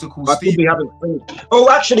doctor called Steve. Oh,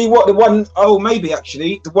 actually, what the one? Oh, maybe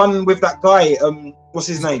actually the one with that guy. What's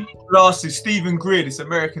his name? Last is Stephen Greer, this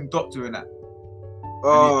American doctor in that.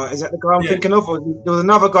 Oh, is that the guy I'm thinking of? Or there was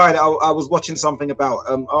another guy that I was watching something about.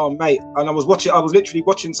 Mate, and I was literally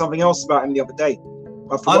watching something else about him the other day.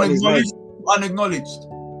 I forgot his name. Unacknowledged.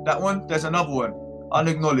 That one. There's another one.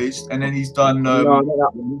 Unacknowledged, and then he's done. No, not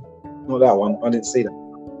that one. Not that one. I didn't see that.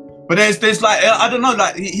 But there's like, I don't know,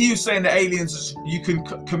 like he was saying that aliens, you can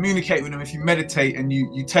communicate with them if you meditate and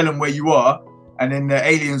you tell them where you are, and then the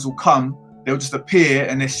aliens will come, they'll just appear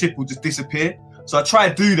and their ship will just disappear. So I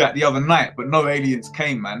tried to do that the other night, but no aliens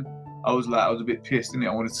came, man. I was a bit pissed, innit?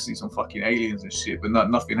 I wanted to see some fucking aliens and shit, but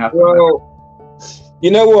nothing happened. Well, you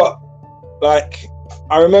know what? Like,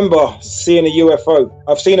 I remember seeing a UFO.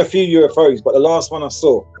 I've seen a few UFOs, but the last one I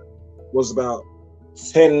saw was about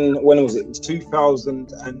 10, when was it? It was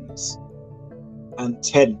 2010.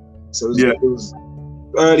 So it was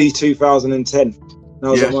early 2010. And I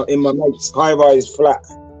was in my mate's high-rise flat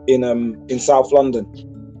in South London.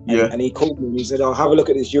 And he called me and he said, "Oh, have a look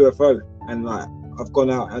at this UFO." And like, I've gone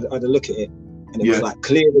out, had a look at it, and it was like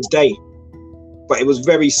clear as day. But it was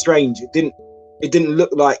very strange. It didn't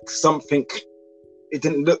look like something. It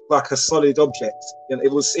didn't look like a solid object. And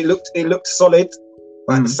it looked solid,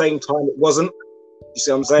 but at the same time it wasn't. You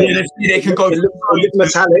see what I'm saying? Yeah, they can go. It looked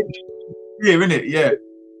metallic. Yeah, innit? Yeah.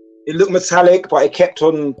 It looked metallic, but it kept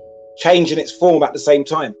on changing its form at the same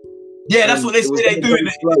time. Yeah, that's what they say they do in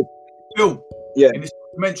the film. Yeah. In this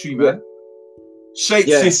documentary, man.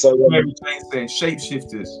 Shapeshifters. Yeah, so, Mary Jane saying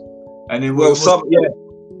shapeshifters. And then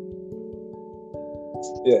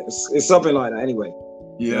it's something like that anyway.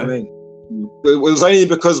 Yeah. You know what I mean? It was only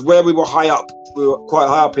because where we were high up, we were quite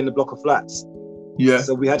high up in the block of flats. Yeah.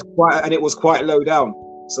 So we had and it was quite low down.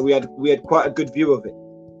 So we had quite a good view of it.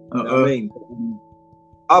 You know what I mean?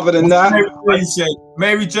 Other than that,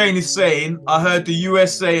 Mary Jane is saying, I heard the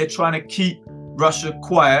USA are trying to keep Russia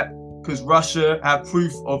quiet because Russia have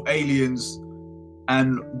proof of aliens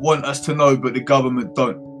and want us to know, but the government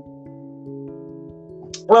don't.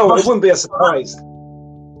 Well, it wouldn't be a surprise.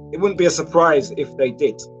 It wouldn't be a surprise if they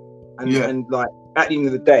did. And like at the end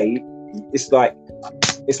of the day, it's like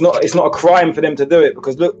it's not a crime for them to do it,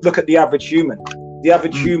 because look at the average human. The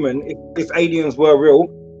average human, if aliens were real,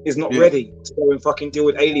 is not ready to go and fucking deal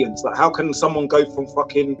with aliens. Like, how can someone go from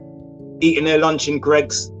fucking eating their lunch in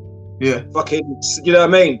Greg's, fucking, you know what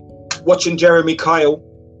I mean, watching Jeremy Kyle,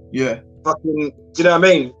 fucking, you know what I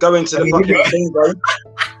mean, going to the fucking bingo,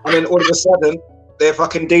 and then all of a sudden they're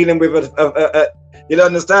fucking dealing with a you don't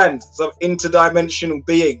understand, some interdimensional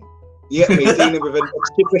being. You get me? Dealing with a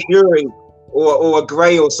Fury or a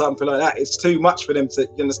Grey or something like that. It's too much for them to,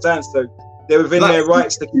 you understand? So they're within their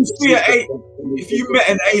rights to keep if you met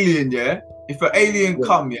an alien, if an alien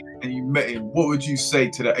come and you met him, what would you say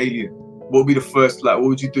to the alien? What would be the first, like, what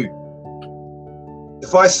would you do?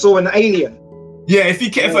 If I saw an alien? Yeah, if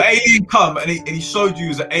an alien come and he showed you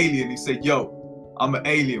as an alien, he said, yo, I'm an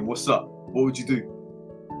alien, what's up? What would you do?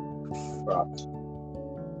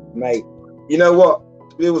 Right. Mate, you know what?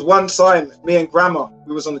 There was one time, me and Grandma,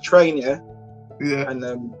 we was on the train, yeah? And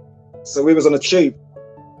so we was on a tube.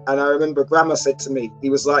 And I remember Grandma said to me, he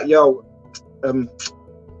was like, yo,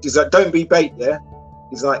 he's like, don't be bait, yeah?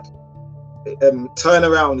 He's like, turn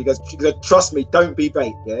around. He goes, trust me, don't be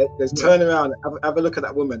bait, yeah? He goes, turn around, have a look at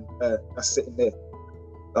that woman that's sitting there.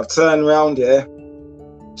 I've turned around, yeah,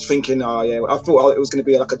 thinking, oh yeah, I thought it was going to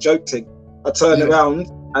be like a joke thing. I turned around,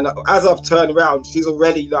 and as I've turned around, she's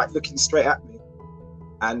already like looking straight at me.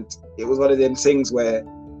 And it was one of them things where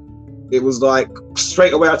it was like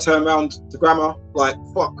straight away I turned around to Grandma, like,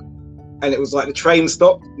 fuck. And it was like the train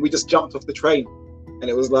stopped, we just jumped off the train. And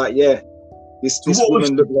it was like, yeah, this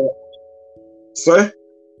woman looked like... Sorry?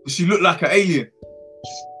 She looked like an alien.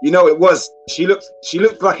 You know, it was. She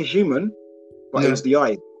looked like a human, but it was the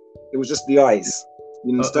eyes. It was just the eyes.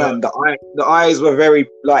 You understand? The eyes were very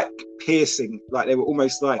like piercing, like they were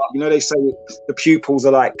almost like, you know, they say the pupils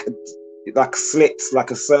are like slits, like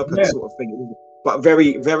a serpent sort of thing, but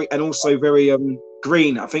very, very, and also very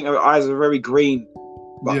green. I think her eyes are very green.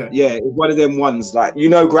 But yeah, it's one of them ones, like, you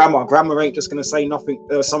know, Grandma ain't just gonna say nothing,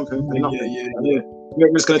 something for nothing.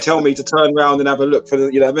 You're just gonna tell me to turn around and have a look for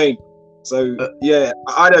the, you know what I mean? So yeah,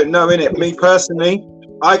 I don't know, innit? Me personally,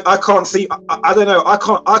 I can't see. I don't know.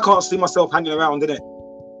 I can't see myself hanging around, innit?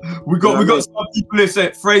 We got some people here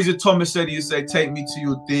say. Fraser Thomas said he'd say, "Take me to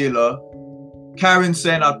your dealer." Karen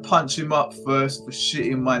saying I'd punch him up first for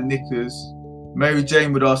shitting my knickers. Mary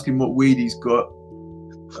Jane would ask him what weed he's got.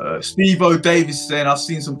 Steve O Davis saying I've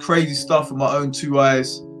seen some crazy stuff with my own two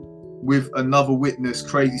eyes with another witness.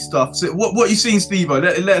 Crazy stuff. So what you seen, Steve O?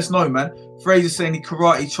 Let us know, man. Fraser saying he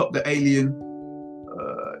karate chopped the alien.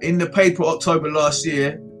 In the paper October last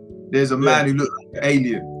year, there's a man who looked like an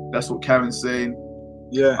alien. That's what Karen's saying.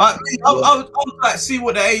 Yeah. I would like see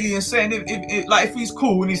what the alien's saying. If he's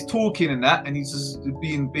cool and he's talking and that, and he's just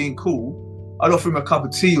being cool, I'd offer him a cup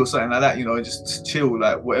of tea or something like that, you know, just chill,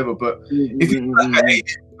 like whatever. But if he's like an alien,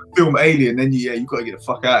 film Alien, then you got to get the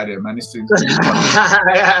fuck out of there, man. This thing's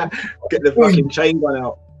get the fucking chain gun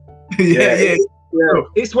out. Yeah.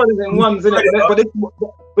 It's one of them ones, isn't it?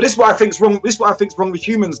 But this is what I think's wrong. This is what I think's wrong with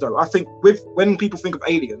humans, though. I think when people think of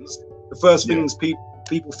aliens, the first things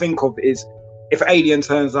people think of is, if an alien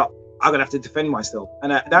turns up, I'm gonna have to defend myself,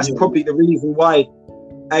 and that's probably the reason why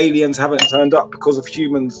aliens haven't turned up, because of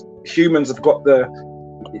humans. Humans have got the,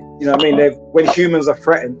 you know what I mean? When humans are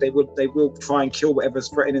threatened, they will try and kill whatever's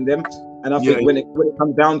threatening them. And I think when it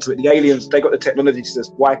comes down to it, the aliens, they got the technology to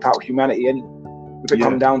just wipe out humanity anyway. If it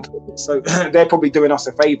comes down to it, so they're probably doing us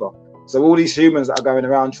a favor. So all these humans that are going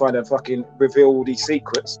around trying to fucking reveal all these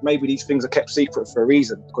secrets, maybe these things are kept secret for a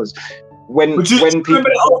reason. Because when people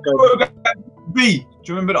V, do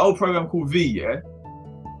you remember the old program called V? Yeah.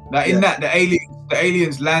 Now in that the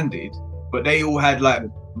aliens landed, but they all had like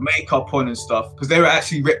makeup on and stuff because they were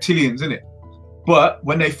actually reptilians, innit? But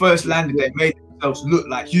when they first landed, they made themselves look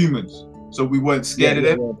like humans, so we weren't scared of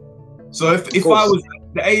them. So if I was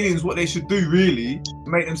the aliens, what they should do really,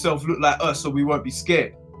 make themselves look like us, so we won't be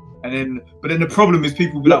scared. But then the problem is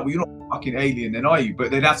people will be like, well, you're not a fucking alien, then are you?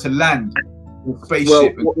 But they'd have to land with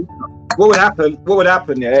spaceship. What would happen? What would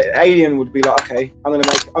happen? Yeah, alien would be like, okay, I'm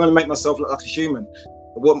gonna make myself look like a human.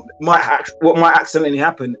 What might accidentally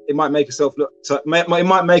happen? It might make himself look. It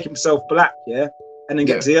might make himself black, yeah, and then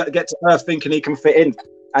get to Earth thinking he can fit in,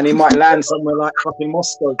 and he might land somewhere like fucking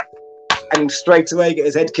Moscow, and straight away get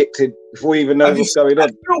his head kicked in before he even knows what's going on.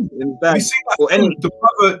 You seen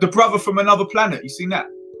that the brother from another planet? You seen that?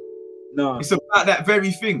 No. It's about that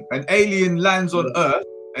very thing. An alien lands on Earth,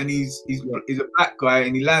 and he's a black guy,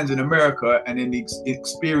 and he lands in America, and then he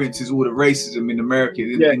experiences all the racism in America.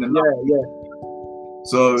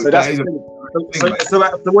 So that is so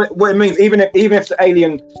what it means, even if the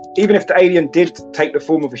alien did take the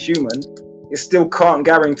form of a human, it still can't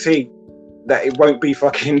guarantee that it won't be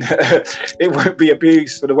fucking it won't be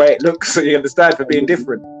abused for the way it looks. So you understand, for being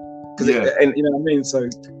different. And you know what I mean. So,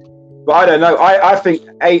 but I don't know. I think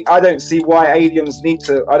I don't see why aliens need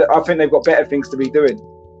to. I think they've got better things to be doing.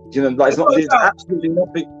 You know, like there's absolutely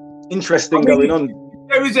nothing interesting going on.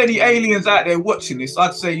 If there is any aliens out there watching this,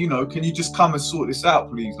 I'd say, you know, can you just come and sort this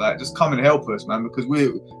out, please? Like, just come and help us, man, because we're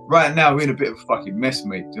in a bit of a fucking mess,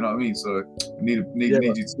 mate. Do you know what I mean? So we need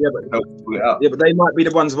you to help pull it out. Yeah, but they might be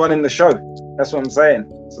the ones running the show. That's what I'm saying.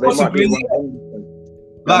 So they might be the ones.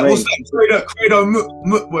 Like, what's that? Credo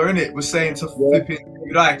Mukwa, innit? Was saying to flipping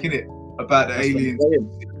like, innit? about the aliens.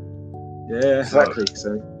 Yeah, exactly.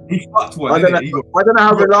 So he fucked one. I don't know. He got, I don't know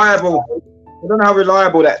how reliable. I don't know how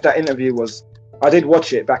reliable that interview was. I did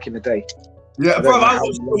watch it back in the day. yeah, I bro, don't know I how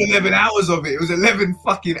watched all 11 hours of it. It was 11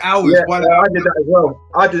 fucking hours. Yeah, One I did that as well.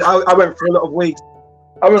 I went through a lot of weeks.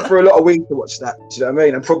 I went through a lot of weeks to watch that. Do you know what I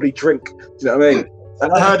mean? And probably drink. Do you know what I mean?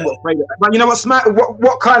 And I heard what Fredo. But you know what's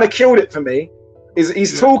what kind of killed it for me is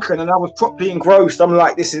he's talking, and I was properly engrossed. I'm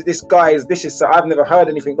like, this is so I've never heard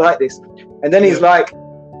anything like this. And then he's like,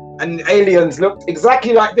 and aliens looked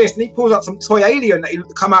exactly like this, and he pulls out some toy alien that he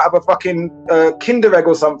come out of a fucking Kinder Egg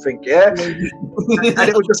or something, yeah. And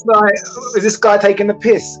it was just like, is this guy taking the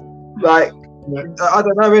piss? Like, I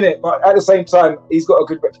don't know, innit? But at the same time, he's got a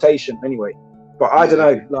good reputation anyway. But I don't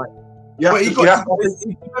know, like,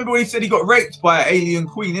 remember when he said he got raped by an alien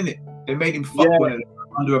queen, innit? They made him fuck one of them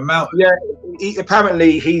under a mountain. Yeah,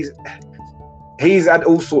 apparently he's had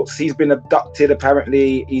all sorts. He's been abducted.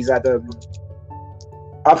 Apparently, he's had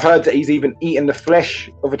I've heard that he's even eaten the flesh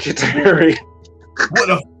of a chitauri. What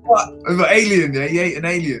the fuck? Of an alien, yeah? He ate an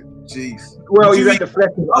alien. Jeez. Well, he's had the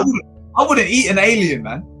flesh. I wouldn't eat an alien,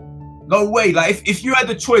 man. No way. Like, if you had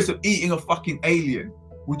the choice of eating a fucking alien,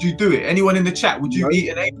 would you do it? Anyone in the chat, would you eat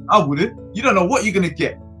an alien? I wouldn't. You don't know what you're going to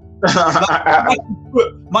get. Like,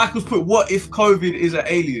 Michael's put, what if COVID is an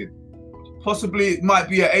alien? Possibly it might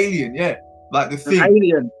be an alien, yeah. Like the thing. An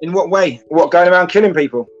alien? In what way? What, going around killing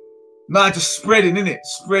people? Nah, just spreading, innit?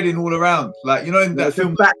 Spreading all around. Like, you know, in that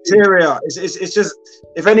film. Bacteria. It's just,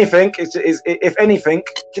 if anything, if anything,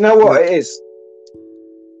 do you know what it is?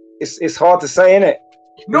 It's hard to say, innit?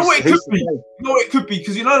 No, it could be. No, it could be,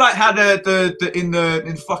 because you know, like how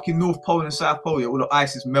in fucking North Pole and South Pole, all the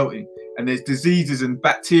ice is melting, and there's diseases and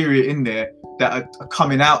bacteria in there that are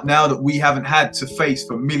coming out now that we haven't had to face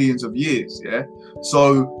for millions of years. Yeah,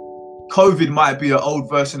 so COVID might be an old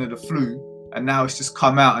version of the flu, and now it's just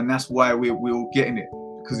come out, and that's why we're all getting it,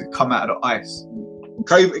 because it come out of the ice.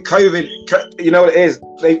 COVID, you know what it is?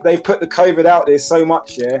 They've put the COVID out there so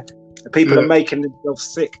much, yeah. People are making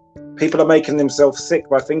themselves sick. People are making themselves sick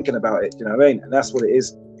by thinking about it. You know what I mean? And that's what it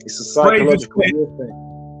is. It's a psychological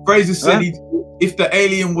thing. Fraser said if the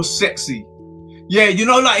alien was sexy. Yeah, you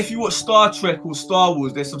know, like if you watch Star Trek or Star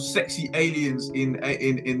Wars, there's some sexy aliens in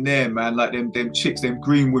there, man. Like them chicks, them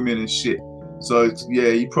green women and shit. So yeah,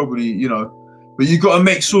 you probably, you know, but you got to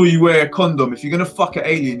make sure you wear a condom. If you're gonna fuck an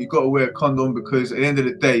alien, you got to wear a condom, because at the end of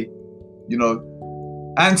the day, you know.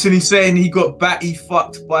 Anthony saying he got batty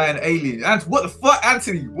fucked by an alien. And what the fuck,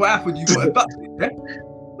 Anthony? What happened? You got abducted? Yeah?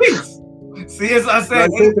 Please. See, as I said,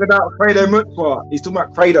 he's talking about Fredo Mutwa. He's talking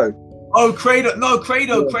about Fredo. Oh, Credo. No,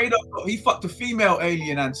 Credo. Yeah. Credo. He fucked a female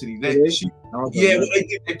alien, Anthony. They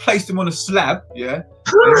placed him on a slab. Yeah.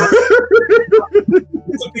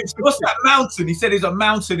 What's that mountain? He said there's a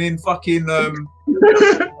mountain in fucking.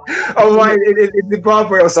 Oh, right, in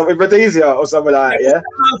Zimbabwe or something, Rhodesia or something like that. Yeah.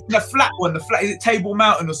 The flat one. The flat, is it Table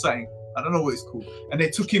Mountain or something? I don't know what it's called. And they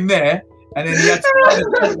took him there, and then he had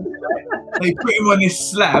to. They put him on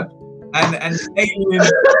this slab. And the alien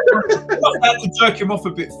had to jerk him off a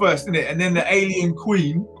bit first, didn't it? And then the alien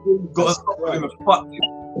queen got on top of him and fucked him.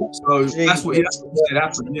 So that's what said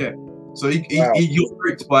happened, yeah. So he got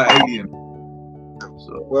raped by an alien.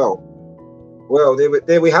 So. Well,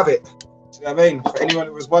 there we have it. Do you know what I mean? For anyone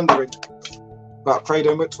who was wondering about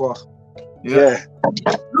Fredo Mutwa. Yeah.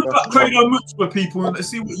 Look up Fredo Mutwa, people, and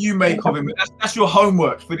see what you make of him. That's your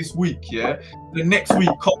homework for this week, yeah? The next week,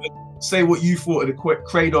 comment. Say what you thought of the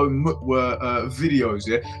Fredo Mutwa videos,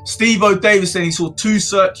 yeah? Steve O. Davis saying he saw two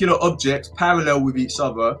circular objects parallel with each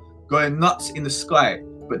other going nuts in the sky,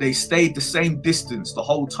 but they stayed the same distance the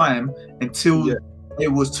whole time until it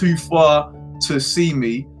was too far to see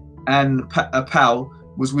me. And a pal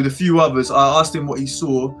was with a few others. I asked him what he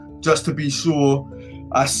saw just to be sure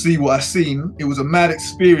I see what I seen. It was a mad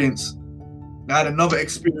experience. I had another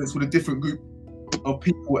experience with a different group of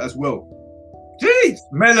people as well. Jeez,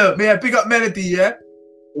 big up Melody, yeah.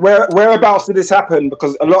 Whereabouts did this happen?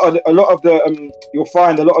 Because a lot of the you'll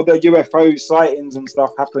find a lot of the UFO sightings and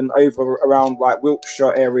stuff happen over around like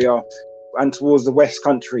Wiltshire area and towards the West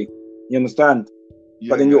Country. You understand? Yeah,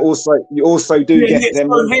 but then you also do get them.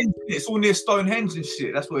 It's all near Stonehenge and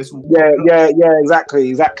shit. That's what it's all. Yeah,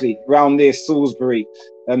 exactly. Around near Salisbury,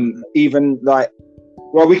 even like.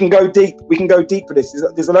 Well, we can go deep. We can go deep for this.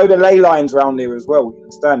 There's a load of ley lines around there as well. You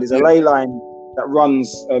understand? There's a ley line that runs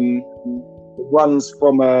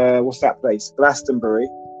from what's that place? Glastonbury.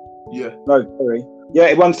 Yeah. No, sorry. Yeah,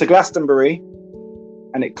 it runs to Glastonbury,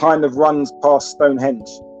 and it kind of runs past Stonehenge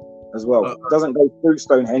as well. It doesn't go through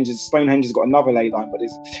Stonehenge. Stonehenge has got another ley line,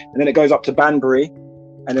 and then it goes up to Banbury,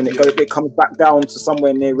 and then it comes back down to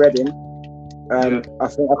somewhere near Reading, and I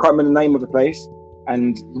think I can't remember the name of the place.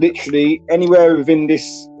 And literally anywhere within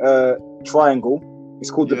this triangle, it's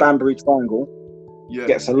called the Banbury Triangle. Yeah.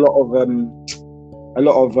 Gets a lot of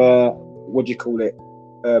what do you call it?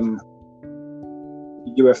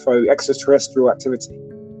 UFO extraterrestrial activity.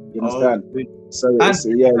 You understand? So it's,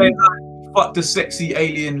 fucked a sexy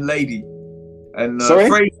alien lady. And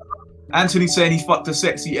sorry? Anthony's saying he fucked a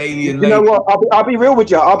sexy alien lady. You know what? I'll be real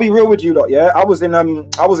with you. I'll be real with you lot. Yeah, I was in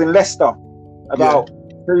Leicester about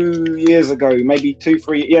 2 years ago, maybe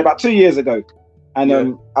 2-3. Yeah, about 2 years ago, and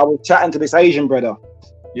I was chatting to this Asian brother.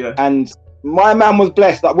 Yeah. And my man was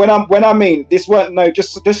blessed. Like when I mean this weren't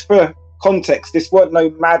just for context. This weren't no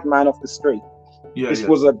madman off the street. Yeah. This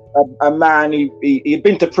was a man. He'd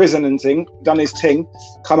been to prison and thing, done his thing,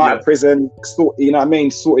 come out of prison,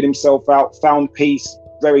 sorted himself out, found peace.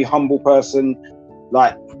 Very humble person,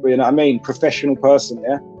 like, you know what I mean, professional person.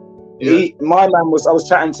 Yeah. My man I was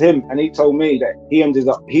chatting to him, and he told me that he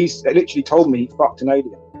literally told me he fucked an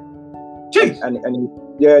alien. Jeez. And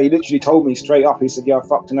he literally told me straight up. He said, "Yeah, I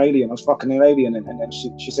fucked an alien. I was fucking an alien." And then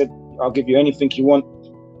she said, "I'll give you anything you want."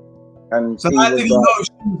 And so how did he know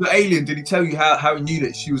she was an alien? Did he tell you how he knew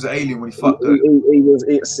that she was an alien when he fucked her?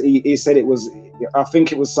 He said it was. I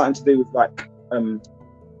think it was something to do with like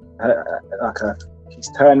she's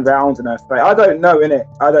turned round in her face. I don't know, innit?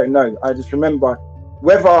 I don't know. I just remember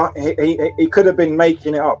whether he could have been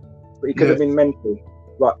making it up, but he could have been mental.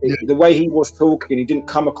 But the way he was talking, he didn't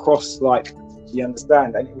come across like, you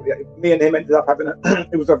understand? And me and him ended up having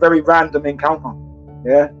it was a very random encounter.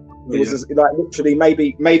 Yeah. It was just, like literally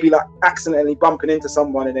maybe like accidentally bumping into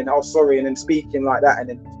someone and then sorry, and then speaking like that, and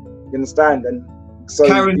then you understand. And so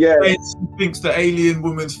Karen thinks the alien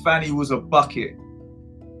woman's fanny was a bucket.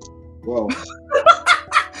 Well,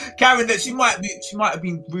 Karen, that she might have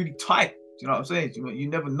been really tight. Do you know what I'm saying? You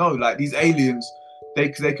never know. Like these aliens, they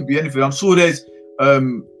could be anything. I'm sure there's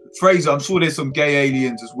Fraser. I'm sure there's some gay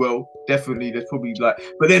aliens as well. Definitely, there's probably like.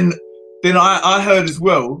 But then I heard as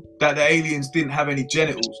well that the aliens didn't have any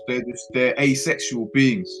genitals. They're asexual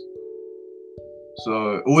beings.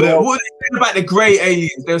 So what are they saying about the grey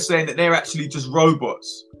aliens? They're saying that they're actually just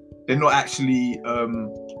robots. They're not actually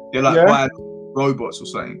they're like wild robots or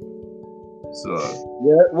something. So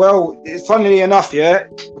well, it's funnily enough,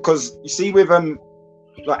 because you see with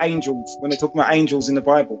like angels, when they're talking about angels in the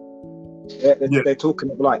Bible, they're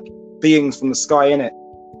talking of like beings from the sky, innit?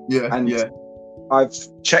 I've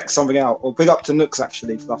checked something out, or big up to Nooks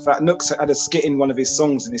actually. For that, Nooks had a skit in one of his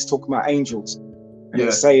songs, and he's talking about angels, and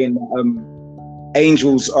he's saying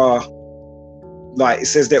angels are like, it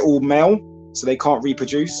says they're all male, so they can't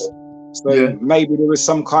reproduce. So maybe there was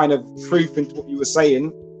some kind of truth in what you were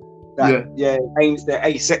saying. That they're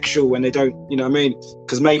asexual and they don't, you know what I mean?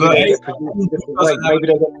 Because maybe they get produced in a different way. Maybe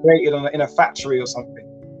they get created in a factory or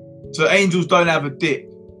something. So angels don't have a dick.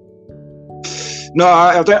 No,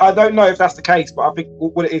 I don't know if that's the case, but I think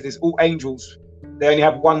what it is all angels. They only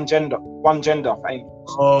have one gender for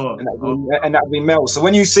angels, and that would be male. So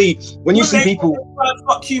when you see people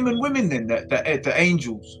fuck human women, then the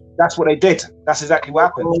angels. That's what they did. That's exactly what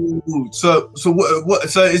happened. Oh, so what?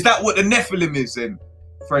 So is that what the Nephilim is then?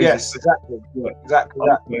 Phrases? Yes, exactly. Exactly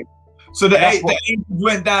that. So the angels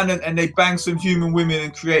went down and they banged some human women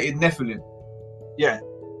and created Nephilim. Yeah.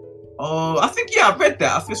 Oh, I think I read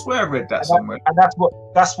that. I swear I read that somewhere. And that's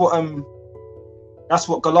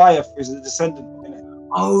what Goliath is a descendant of, isn't it?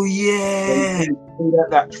 Oh yeah.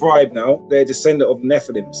 That tribe now, they're a descendant of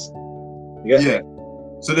Nephilims. Yeah.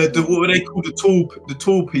 So they're what they call the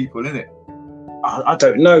tall people, isn't it? I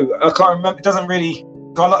don't know. I can't remember. It doesn't really.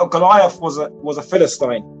 Goliath was a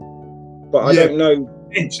Philistine, but I don't know.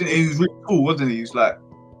 He was really cool, wasn't he? He was like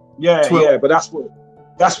 12. Yeah. But that's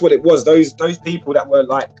what it was. Those people that were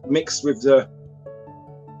like mixed with the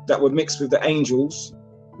angels.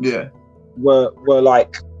 Yeah. Were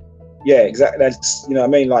like, exactly. That's, you know what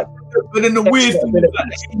I mean, like. But then the weird thing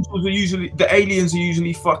is that the aliens are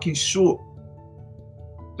usually fucking short.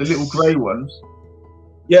 The little grey ones.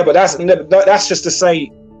 Yeah, but that's just to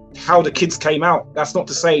say how the kids came out. That's not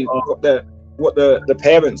to say what the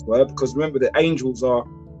parents were, because remember the angels are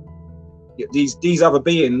these other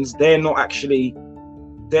beings. They're not actually,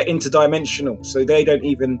 they're interdimensional, so they don't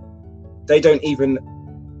even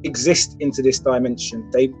exist into this dimension.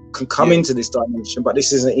 They can come into this dimension, but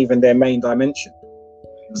this isn't even their main dimension.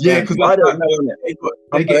 Because I don't know.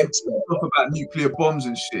 They get pissed off about nuclear bombs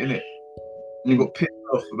and shit, innit? They got pissed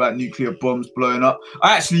off about nuclear bombs blowing up.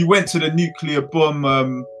 I actually went to the nuclear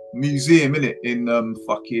bomb museum, innit, in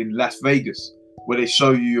fucking Las Vegas, where they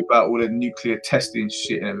show you about all the nuclear testing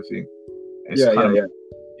shit and everything.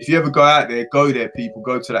 If you ever go out there, go there, people.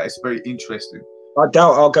 Go to that. It's very interesting. I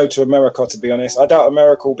doubt I'll go to America, to be honest. I doubt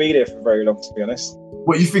America will be there for very long, to be honest.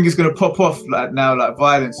 What you think is gonna pop off like now, like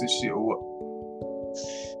violence and shit, or what?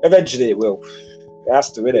 Eventually it will. It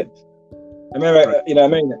has to, innit? America, you know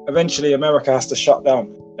what I mean? Eventually America has to shut down,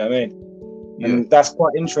 you know what I mean? Yeah. And that's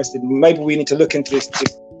quite interesting. Maybe we need to look into this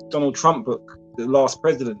Donald Trump book, The Last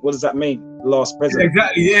President. What does that mean? The Last President.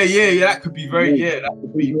 Exactly. Yeah. That could be very. Yeah, that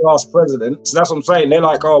could be. The last president. So that's what I'm saying. They're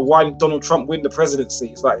like, oh, why did Donald Trump win the presidency?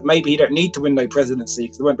 It's like, maybe he don't need to win no presidency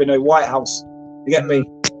because there won't be no White House. You get me?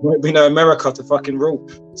 There won't be no America to fucking rule.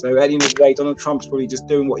 So at the end of the day, Donald Trump's probably just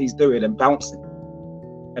doing what he's doing and bouncing.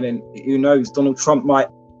 And then who knows? Donald Trump might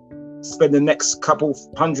spend the next couple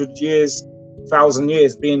 100 years, 1,000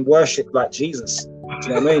 years being worshipped like Jesus. Do you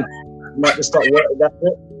know what I mean? He might just start working that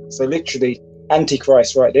bit. So literally,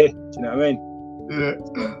 Antichrist right there. Do you know what I mean? Yeah.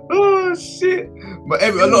 Oh shit! But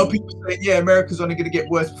a lot of people say, yeah, America's only going to get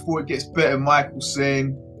worse before it gets better. Michael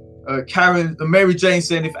saying, Mary Jane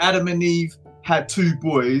saying, if Adam and Eve had 2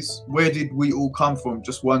 boys, where did we all come from?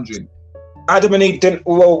 Just wondering. Adam and Eve didn't.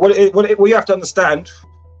 Well, what you have to understand,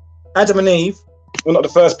 Adam and Eve were not the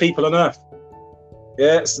first people on Earth.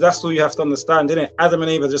 Yeah, so that's all you have to understand, isn't it? Adam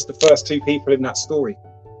and Eve are just the first 2 people in that story.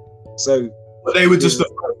 So. But they were just the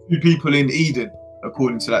first 2 people in Eden,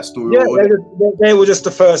 according to that story. Yeah, they were just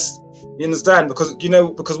the first. You understand?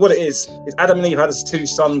 Because what it is Adam and Eve had 2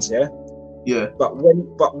 sons, yeah. Yeah. But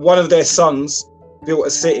one of their sons built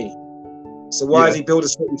a city. So why did he build a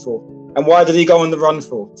city for? And why did he go on the run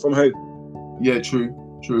for? From who? Yeah, true.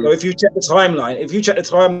 So if you check the timeline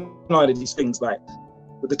of these things, like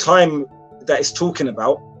with the time that it's talking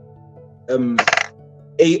about,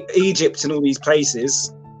 Egypt and all these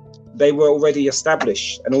places, they were already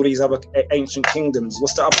established, and all these other ancient kingdoms.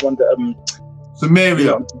 What's the other one? Samaria. You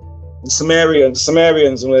know, the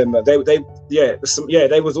Sumerians and them. They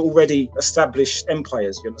was already established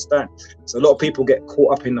empires. You understand? So a lot of people get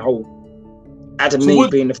caught up in the whole Adam and Eve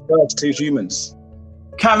being the first 2 humans.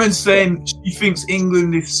 Karen's saying she thinks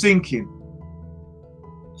England is sinking.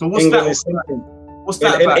 So what's England that? Is sinking. What's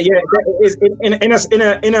that about? Yeah, it is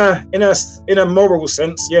in a moral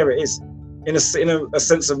sense. Yeah, it is. In a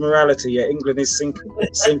sense of morality, yeah, England is sinking.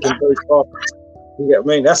 It's sinking very fast. You get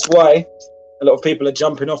what I mean? That's why a lot of people are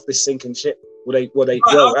jumping off this sinking ship. Actually, a lot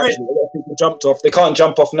of people jumped off. They can't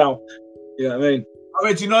jump off now. You know what I mean? I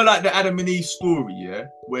read, you know, like the Adam and Eve story, yeah,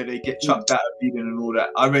 where they get chucked out of Eden and all that.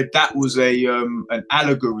 I read that was an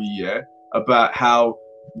allegory, yeah, about how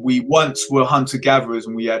we once were hunter-gatherers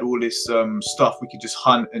and we had all this stuff we could just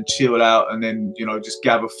hunt and chill out and then, you know, just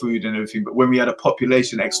gather food and everything. But when we had a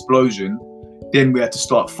population explosion, then we had to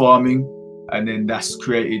start farming, and then that's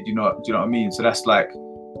created, do you know what I mean? So that's like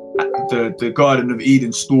the Garden of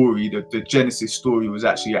Eden story, the Genesis story was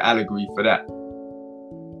actually an allegory for that.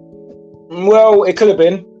 Well, it could have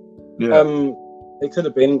been. Yeah. It could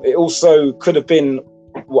have been. It also could have been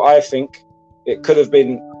what I think. It could have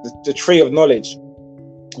been the tree of knowledge.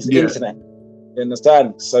 It's the internet. You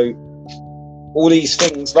understand? So all these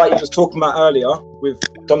things, like you was talking about earlier, with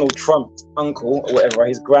Donald Trump's uncle or whatever,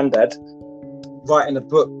 his granddad, writing a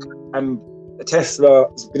book, and Tesla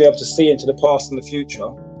has been able to see into the past and the future.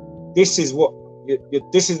 This is what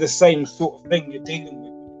this is the same sort of thing you're dealing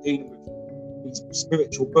with. You're dealing with these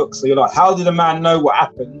spiritual books. So you're like, how did a man know what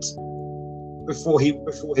happened before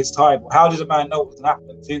his time? How did a man know what's going to happen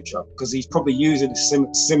in the future? Because he's probably using a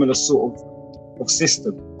similar sort of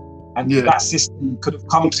system, and that system could have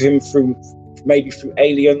come to him through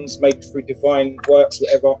aliens, maybe through divine works,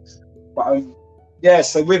 whatever. But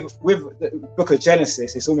so with the book of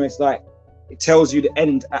Genesis, it's almost like it tells you the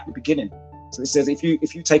end at the beginning. So it says, if you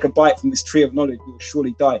take a bite from this tree of knowledge, you will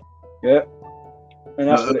surely die. Yeah, and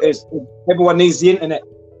that's what it is. Everyone needs the internet.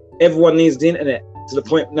 Everyone needs the internet to the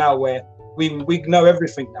point now where we know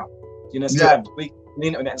everything now. You understand? We can the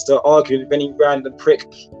internet and start arguing with any random prick.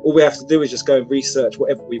 All we have to do is just go and research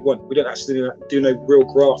whatever we want. We don't actually do no real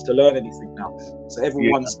graft to learn anything now. So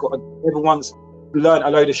everyone's learned a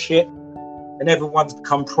load of shit, and everyone's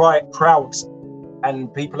become proud,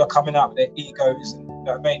 and people are coming out with their egos, and you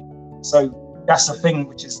know what I mean? So that's the thing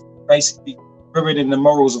which is basically ruining the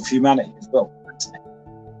morals of humanity as well.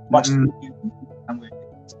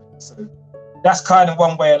 So that's kind of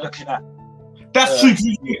one way of looking at. That's true. You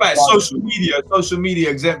think about it, social media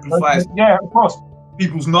exemplifies of course,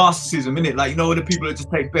 people's narcissism, innit? Like, you know, the people that just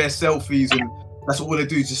take bare selfies, and that's all they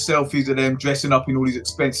do is just selfies of them dressing up in all these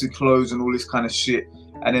expensive clothes and all this kind of shit,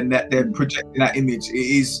 and then that they're projecting that image.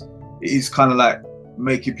 It is kind of like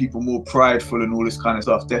making people more prideful and all this kind of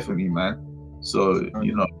stuff. Definitely, man. So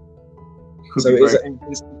you know. So it's,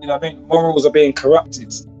 you know what I mean? Morals are being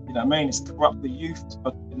corrupted. You know what I mean? It's corrupt the youth,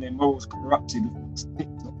 and their morals corrupted. It's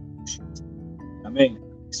TikTok. I mean,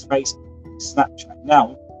 it's Facebook, it's Snapchat.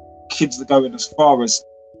 Now, kids are going as far as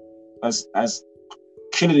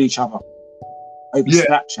killing each other over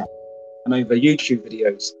Snapchat and over YouTube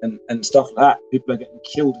videos and stuff like that. People are getting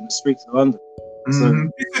killed in the streets of London. So,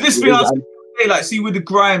 this thing I was gonna say, like, see with the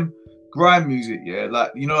grime music, yeah,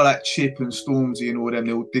 like, you know, like Chip and Stormzy and all them,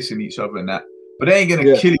 they're all dissing each other and that, but they ain't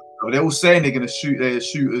gonna kill each other. They're all saying they're gonna shoot their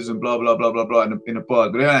shooters and blah blah blah blah blah in the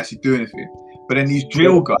bars, but they don't actually do anything. But then these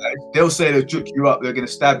drill guys, they'll say they'll juke you up, they're gonna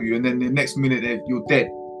stab you, and then the next minute you're dead,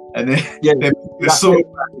 and then they're so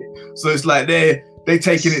it's like they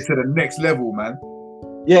taking it to the next level, man.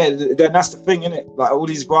 Yeah, then that's the thing, isn't it? Like, all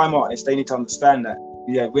these grime artists, they need to understand that.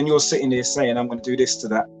 Yeah, when you're sitting there saying, I'm going to do this to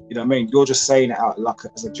that, you know what I mean? You're just saying it out like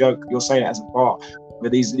as a joke. You're saying it as a bar.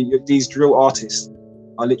 But these drill artists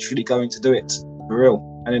are literally going to do it for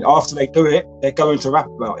real. And then after they do it, they're going to rap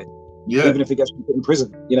about it. Yeah. Even if it gets put in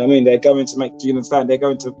prison. You know what I mean? They're going to make, do you understand? They're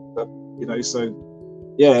going to, you know, so,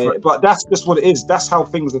 yeah. Right. But that's just what it is. That's how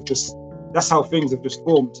things have just formed.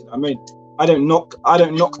 You know what I mean? I don't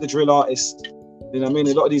knock the drill artists. You know what I mean?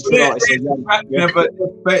 A lot of these drill artists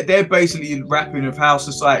but they're basically rapping of how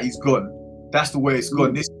society's gone. That's the way it's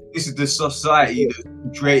gone. This is the society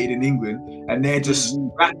that's created in England, and they're just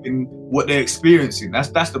rapping what they're experiencing. That's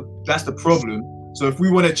the problem. So if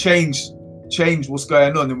we want to change what's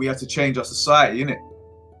going on, then we have to change our society, innit?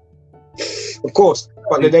 Of course,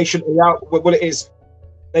 but they should allow what it is.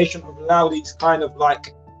 They shouldn't allow these kind of,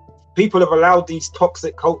 like, people have allowed these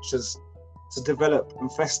toxic cultures to develop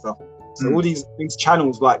and fester. So all these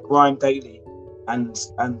channels like Grime Daily and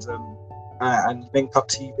Link Up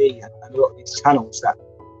TV and a lot of these channels that,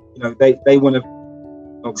 you know, they want to.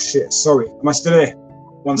 Oh shit! Sorry, am I still there?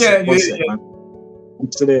 One sec, man.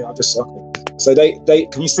 I'm still there. Okay. So they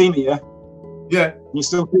can you see me? Yeah. Yeah. Can you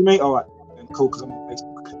still see me? All right. Then cool, because I'm on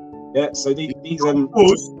Facebook. Yeah. So these we can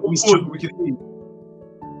see.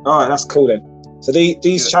 All right, that's cool then. So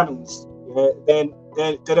these channels, they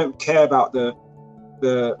don't care about the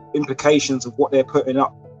implications of what they're putting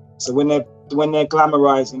up. So when they're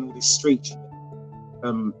glamorizing all this street,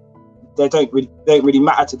 they don't really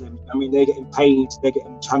matter to them. I mean, they're getting paid, they're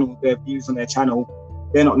getting their views on their channel.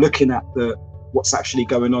 They're not looking at what's actually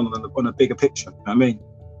going on a bigger picture. You know what I mean?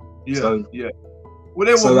 Yeah. Well,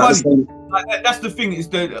 they want money. That's the thing, is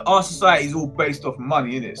that our society is all based off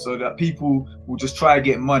money, isn't it? So that people will just try to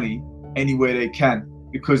get money anywhere they can,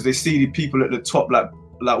 because they see the people at the top, like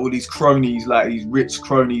all these cronies, like these rich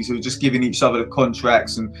cronies who are just giving each other the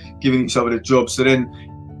contracts and giving each other the jobs. So then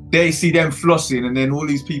they see them flossing, and then all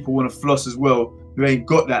these people want to floss as well who ain't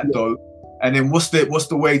got that dough. And then what's the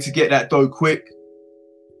way to get that dough quick?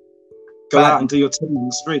 Go out and do your thing in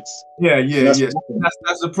the streets. Yeah.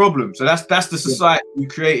 That's the problem. So that's the society we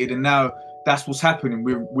created, and now that's what's happening.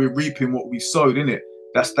 We're reaping what we sowed, innit?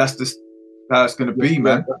 That's how it's gonna be,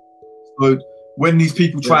 man. So when these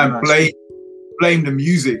people try and blame the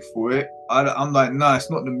music for it, I'm like, nah, it's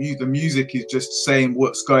not the music. The music is just saying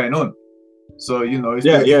what's going on. So, you know, if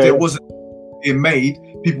it wasn't being made,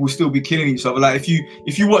 people would still be killing each other. Like if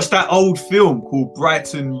you watch that old film called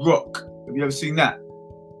Brighton Rock, have you ever seen that?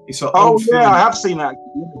 It's an old film. I have seen that.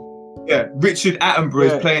 Yeah, Richard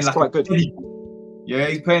Attenborough is playing like a teddy. Yeah,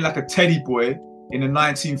 he's playing like a teddy boy in the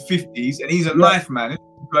 1950s, and he's a knife man. He's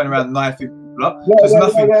going around knifing people up. There's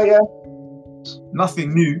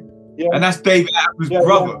nothing new. Yeah. And that's David Attenborough's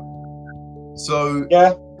brother. So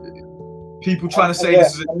people trying to say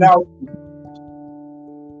this is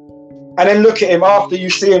and then look at him after you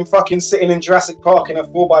see him fucking sitting in Jurassic Park in a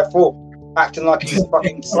 4x4, acting like he's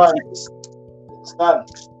fucking scientist.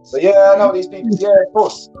 So I know these people. Yeah, of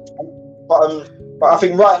course. But I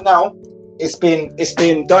think right now it's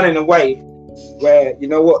been done in a way where, you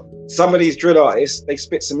know what, some of these drill artists, they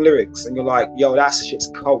spit some lyrics and you're like, yo, that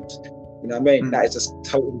shit's cold. You know what I mean? That is just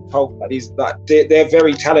totally cold. Like they're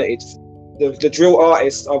very talented. The drill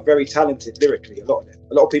artists are very talented lyrically. A lot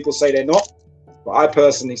of people say they're not, but I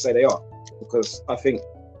personally say they are, because I think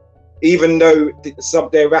even though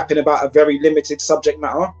they're rapping about a very limited subject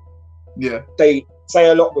matter, they say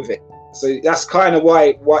a lot with it. So that's kind of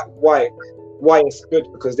why it's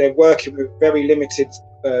good, because they're working with very limited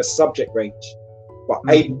subject range, but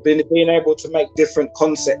being able to make different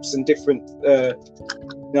concepts and different, you know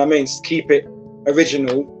what I mean, keep it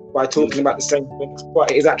original by talking about the same things.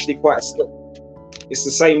 But it is actually quite a skill. It's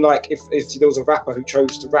the same like if there was a rapper who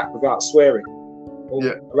chose to rap without swearing, or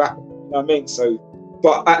a rapper, you know what I mean? So,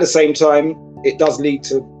 but at the same time, it does lead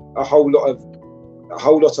to a whole lot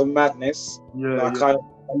of madness. You know what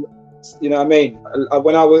I mean?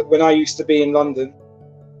 When I used to be in London,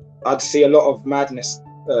 I'd see a lot of madness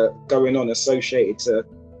going on associated to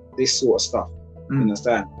this sort of stuff. You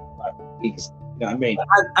understand? Like, you know what I mean?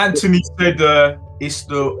 Anthony said it's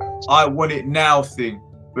the I want it now thing.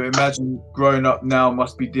 But imagine growing up now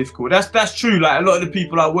must be difficult. That's true. Like a lot of the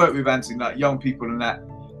people I work with, Anthony, like young people and that,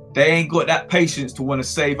 they ain't got that patience to want to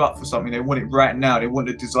save up for something. They want it right now. They want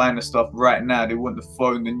the designer stuff right now. They want the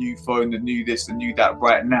phone, the new this, the new that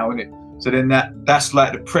right now, innit? So then that's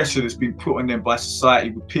like the pressure that's been put on them by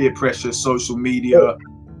society with peer pressure, social media,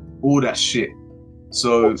 all that shit.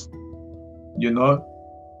 So, you know,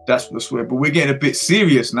 that's what's weird. But we're getting a bit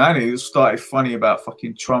serious now, innit? It started funny about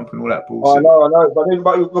fucking Trump and all that bullshit. I know.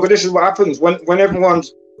 But this is what happens when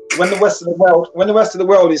the rest of the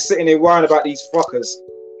world is sitting there worrying about these fuckers.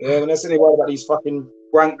 Yeah, when they're sitting there worrying about these fucking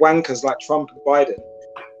wankers like Trump and Biden.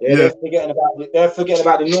 Yeah, they're forgetting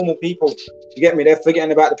about the normal people. You get me? They're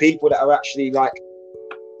forgetting about the people that are actually like,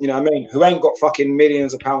 you know what I mean, who ain't got fucking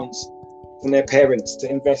millions of pounds from their parents to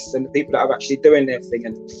invest, and the people that are actually doing their thing,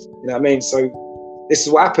 and you know what I mean. So this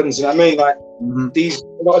is what happens. You know what I mean? Like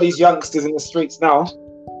a lot of these youngsters in the streets now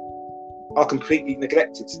are completely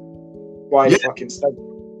neglected by the fucking state.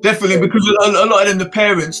 Definitely, because a lot of them, the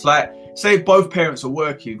parents, like, say both parents are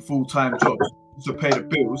working full-time jobs to pay the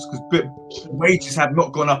bills, because wages have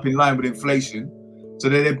not gone up in line with inflation, so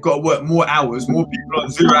they've got to work more hours, more people on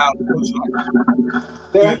 0 hours,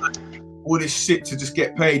 all this shit to just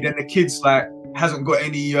get paid. Then the kids like hasn't got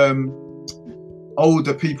any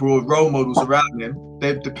older people or role models around them.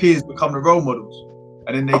 The peers become the role models,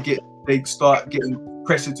 and then they start getting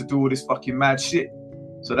pressure to do all this fucking mad shit.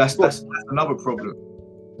 So that's another problem.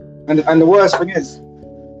 And the worst thing is,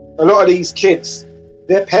 a lot of these kids,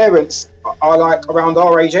 their parents are like around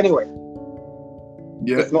our age anyway.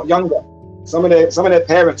 Yeah. If not younger. Some of their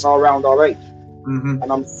parents are around our age.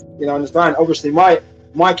 And I'm, you know, understand. Obviously, my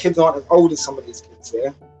kids aren't as old as some of these kids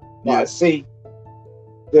here. But I see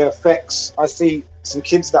the effects. I see some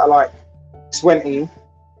kids that are like 20.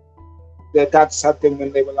 Their dads had them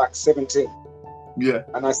when they were like 17. Yeah.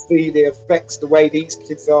 And I see the effects, the way these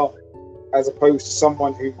kids are, as opposed to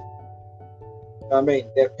someone who, I mean,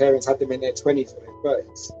 their parents had them in their 20s or their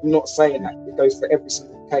 30s. I'm not saying that it goes for every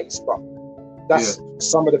single case, but that's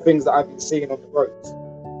some of the things that I've been seeing on the roads.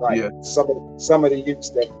 Like some of the youths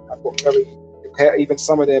there have got very, even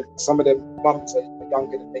some of their mums are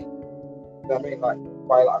younger than me. You know what I mean? Like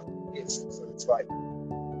by like years. So it's like,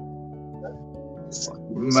 it's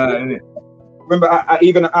man, isn't it? Remember,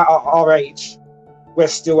 even at our age, we're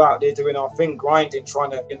still out there doing our thing, grinding,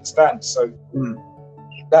 trying to understand. So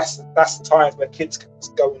that's the times where kids can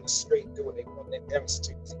just go on the street, do what they want their parents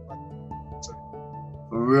to do. So,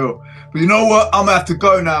 for real. But you know what? I'm gonna have to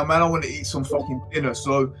go now, man. I want to eat some fucking dinner.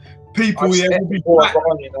 So people, we'll be back.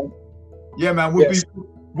 Yeah, man,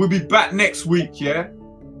 we'll be back next week, yeah,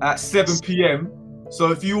 at 7 p.m. So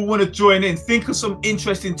if you want to join in, think of some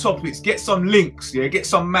interesting topics, get some links, yeah, get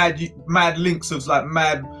some mad links of like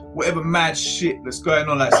whatever mad shit that's going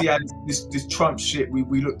on, like see how this Trump shit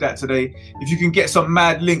we looked at today. If you can get some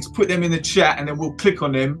mad links, put them in the chat, and then we'll click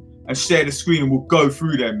on them and share the screen, and we'll go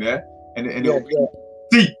through them, yeah, and it'll be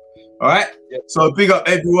deep. All right. Yeah. So big up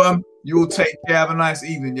everyone. You all take care. Have a nice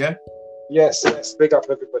evening, yeah. Yes. Big up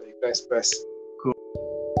everybody. Best.